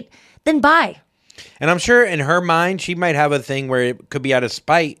you late, then bye. And I'm sure in her mind, she might have a thing where it could be out of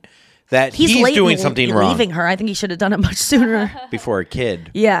spite that he's doing something wrong. Leaving her. I think he should have done it much sooner. Before a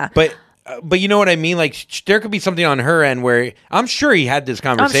kid. Yeah. But you know what I mean? Like, there could be something on her end where I'm sure he had this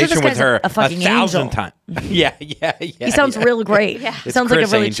conversation with her a fucking 1,000 times. Yeah. He sounds real great. Yeah. He sounds like a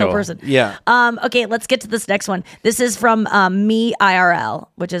really chill person. Yeah. Okay, let's get to this next one. This is from me IRL,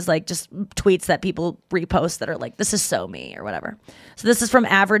 which is like just tweets that people repost that are like, this is so me or whatever. So this is from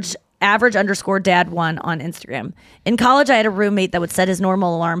average_dad1 on Instagram. In college, I had a roommate that would set his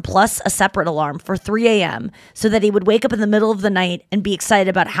normal alarm plus a separate alarm for 3 a.m. so that he would wake up in the middle of the night and be excited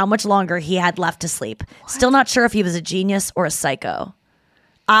about how much longer he had left to sleep. What? Still not sure if he was a genius or a psycho.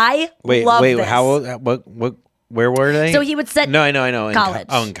 I love this. How old? What? Where were they? So he would set. No, I know. College.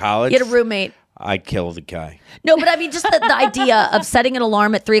 In college. He had a roommate. I'd kill the guy. No, but I mean, just the idea of setting an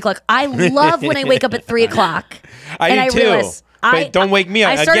alarm at 3 o'clock. I love when I wake up at 3 o'clock. I do too. Realize, But don't wake me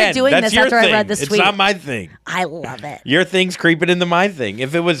up. I started doing that's this your after thing. I read this tweet. It's not my thing. I love it. Your thing's creeping into my thing.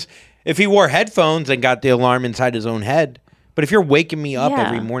 If he wore headphones and got the alarm inside his own head, but if you're waking me up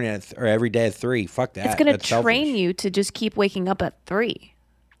every morning or every day at 3, fuck that. It's going to train you to just keep waking up at 3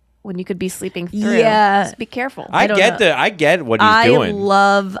 when you could be sleeping through. Yeah, just be careful. I get what he's doing.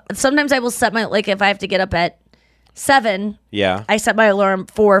 Sometimes I will set my if I have to get up at 7. Yeah. I set my alarm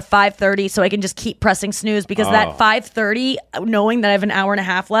for 5:30 so I can just keep pressing snooze because that 5:30, knowing that I have an hour and a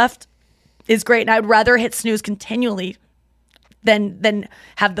half left, is great. And I'd rather hit snooze continually than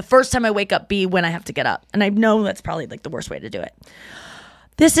have the first time I wake up be when I have to get up. And I know that's probably like the worst way to do it.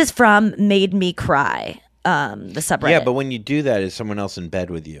 This is from Made Me Cry, the subreddit. Yeah, but when you do that, is someone else in bed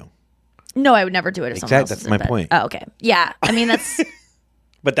with you? No, I would never do it if someone else That's is in my bed. point. Oh, okay. Yeah. I mean, that's...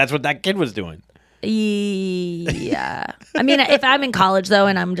 But that's what that kid was doing. Yeah. I mean, if I'm in college, though,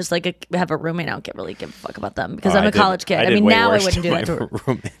 and I'm just like have a roommate, I don't really give a fuck about them because I'm a college kid. I mean, now I wouldn't do that to a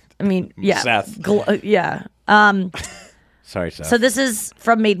roommate. I mean, yeah. Seth. Yeah. Sorry, Seth. So this is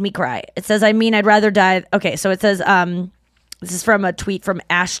from Made Me Cry. It says, I'd rather die. Okay, so it says, this is from a tweet from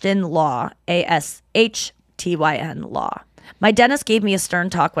Ashton Law, ASHTYN Law. My dentist gave me a stern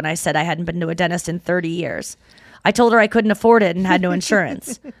talk when I said I hadn't been to a dentist in 30 years. I told her I couldn't afford it and had no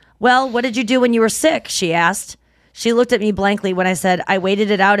insurance. Well, what did you do when you were sick? She asked. She looked at me blankly when I said, I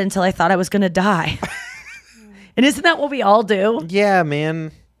waited it out until I thought I was going to die. And isn't that what we all do? Yeah,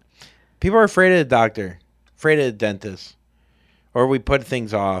 man. People are afraid of the doctor, afraid of the dentist, or we put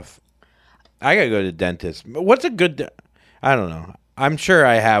things off. I got to go to the dentist. What's a good, I don't know. I'm sure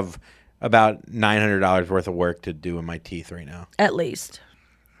I have about $900 worth of work to do in my teeth right now. At least.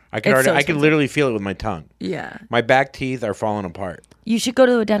 I could literally feel it with my tongue. Yeah. My back teeth are falling apart. You should go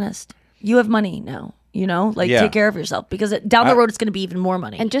to a dentist. You have money now, take care of yourself because down the road it's going to be even more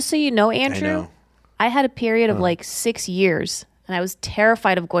money. And just so you know, Andrew, I had a period of like 6 years and I was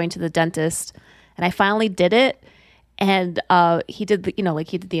terrified of going to the dentist, and I finally did it. And he did he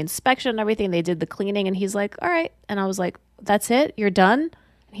did the inspection and everything. They did the cleaning and he's like, all right. And I was like, that's it? You're done?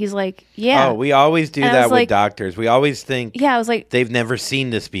 He's like, yeah. Oh, we always do that with doctors. We always think I was like, they've never seen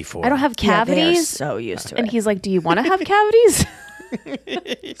this before. I don't have cavities. Yeah, they are so used to it. And he's like, do you want to have cavities?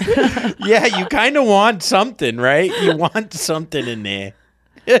 Yeah, you kind of want something, right? You want something in there.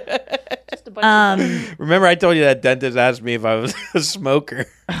 Just a bunch of Remember I told you that dentist asked me if I was a smoker.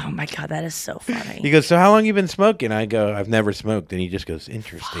 Oh my God, that is so funny. He goes, so how long you been smoking? I go, I've never smoked. And he just goes,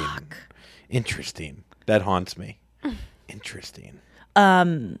 interesting. Interesting. That haunts me. Interesting.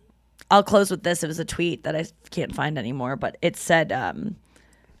 I'll close with this. It was a tweet that I can't find anymore, but it said,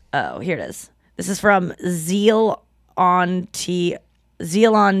 oh, here it is. This is from Zealoton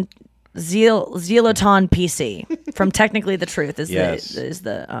PC from Technically the Truth is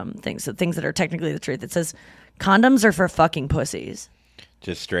the thing. So things that are technically the truth. It says condoms are for fucking pussies.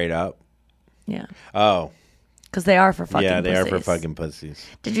 Just straight up. Yeah. Oh. Because they are for fucking pussies. Yeah, they are for fucking pussies.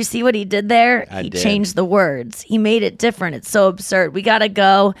 Did you see what he did there? He changed the words. He made it different. It's so absurd. We got to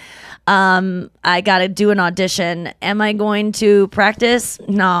go. I got to do an audition. Am I going to practice?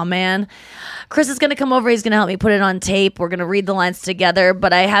 Nah, man. Chris is going to come over. He's going to help me put it on tape. We're going to read the lines together,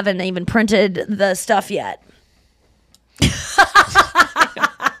 but I haven't even printed the stuff yet.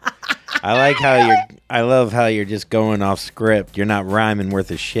 I love how you're just going off script. You're not rhyming worth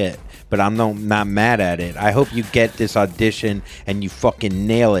a shit, but I'm not mad at it. I hope you get this audition and you fucking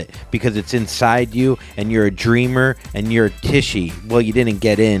nail it because it's inside you and you're a dreamer and you're a Tishy. Well, you didn't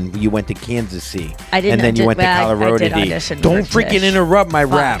get in. You went to Kansas City. I didn't. And then you went to Colorado. Don't freaking interrupt my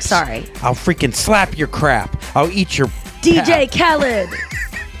raps. Sorry. I'll freaking slap your crap. I'll eat your DJ Khaled.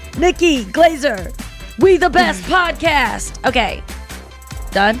 Nikki Glazer. We the best podcast. Okay.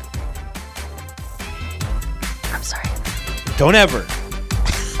 Done? I'm sorry. Don't ever.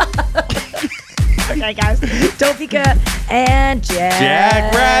 Okay, guys. Topeka and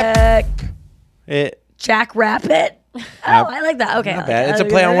Jack Rabbit. Oh, I like that. Okay. Not bad. It's a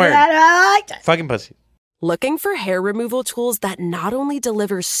play on words. I like that. Fucking pussy. Looking for hair removal tools that not only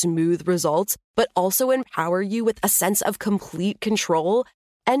deliver smooth results, but also empower you with a sense of complete control?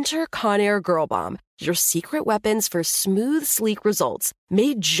 Enter Conair Girl Bomb, your secret weapons for smooth, sleek results,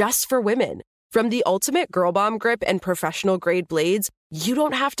 made just for women. From the ultimate Girl Bomb grip and professional grade blades, you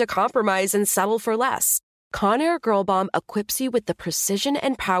don't have to compromise and settle for less. Conair Girl Bomb equips you with the precision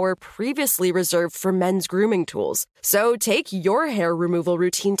and power previously reserved for men's grooming tools. So take your hair removal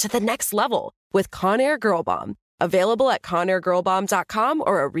routine to the next level with Conair Girl Bomb. Available at ConairGirlBomb.com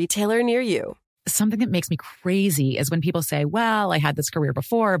or a retailer near you. Something that makes me crazy is when people say, well, I had this career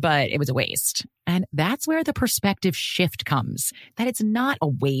before, but it was a waste. And that's where the perspective shift comes, that it's not a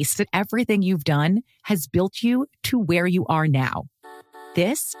waste, that everything you've done has built you to where you are now.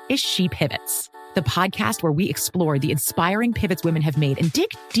 This is She Pivots, the podcast where we explore the inspiring pivots women have made and dig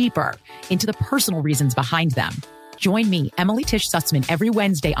deeper into the personal reasons behind them. Join me, Emily Tish Sussman, every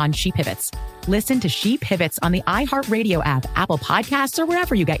Wednesday on She Pivots. Listen to She Pivots on the iHeartRadio app, Apple Podcasts, or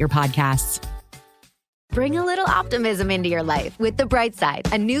wherever you get your podcasts. Bring a little optimism into your life with The Bright Side,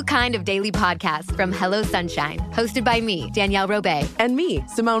 a new kind of daily podcast from Hello Sunshine, hosted by me, Danielle Robay. And me,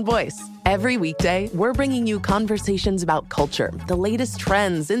 Simone Boyce. Every weekday, we're bringing you conversations about culture, the latest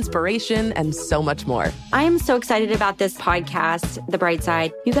trends, inspiration, and so much more. I am so excited about this podcast, The Bright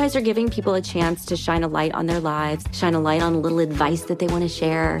Side. You guys are giving people a chance to shine a light on their lives, shine a light on a little advice that they want to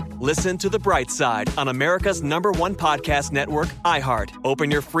share. Listen to The Bright Side on America's #1 podcast network, iHeart.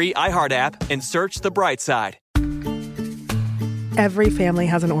 Open your free iHeart app and search The Bright Side. Every family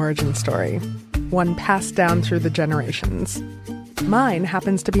has an origin story, one passed down through the generations. Mine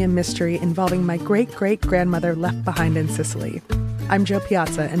happens to be a mystery involving my great-great-grandmother left behind in Sicily. I'm Jo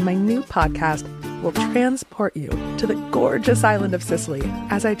Piazza, and my new podcast will transport you to the gorgeous island of Sicily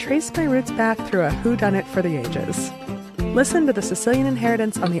as I trace my roots back through a whodunit for the ages. Listen to The Sicilian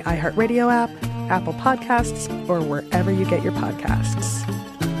Inheritance on the iHeartRadio app, Apple Podcasts, or wherever you get your podcasts.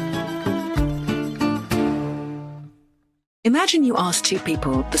 Imagine you ask two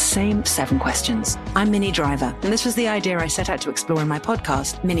people the same 7 questions. I'm Minnie Driver, and this was the idea I set out to explore in my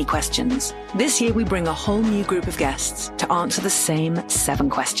podcast, Minnie Questions. This year, we bring a whole new group of guests to answer the same 7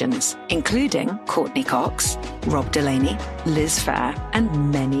 questions, including Courtney Cox, Rob Delaney, Liz Phair,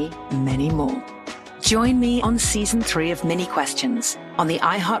 and many, many more. Join me on Season 3 of Minnie Questions on the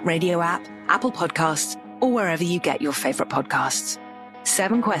iHeartRadio app, Apple Podcasts, or wherever you get your favorite podcasts.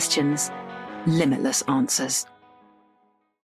 7 questions, limitless answers.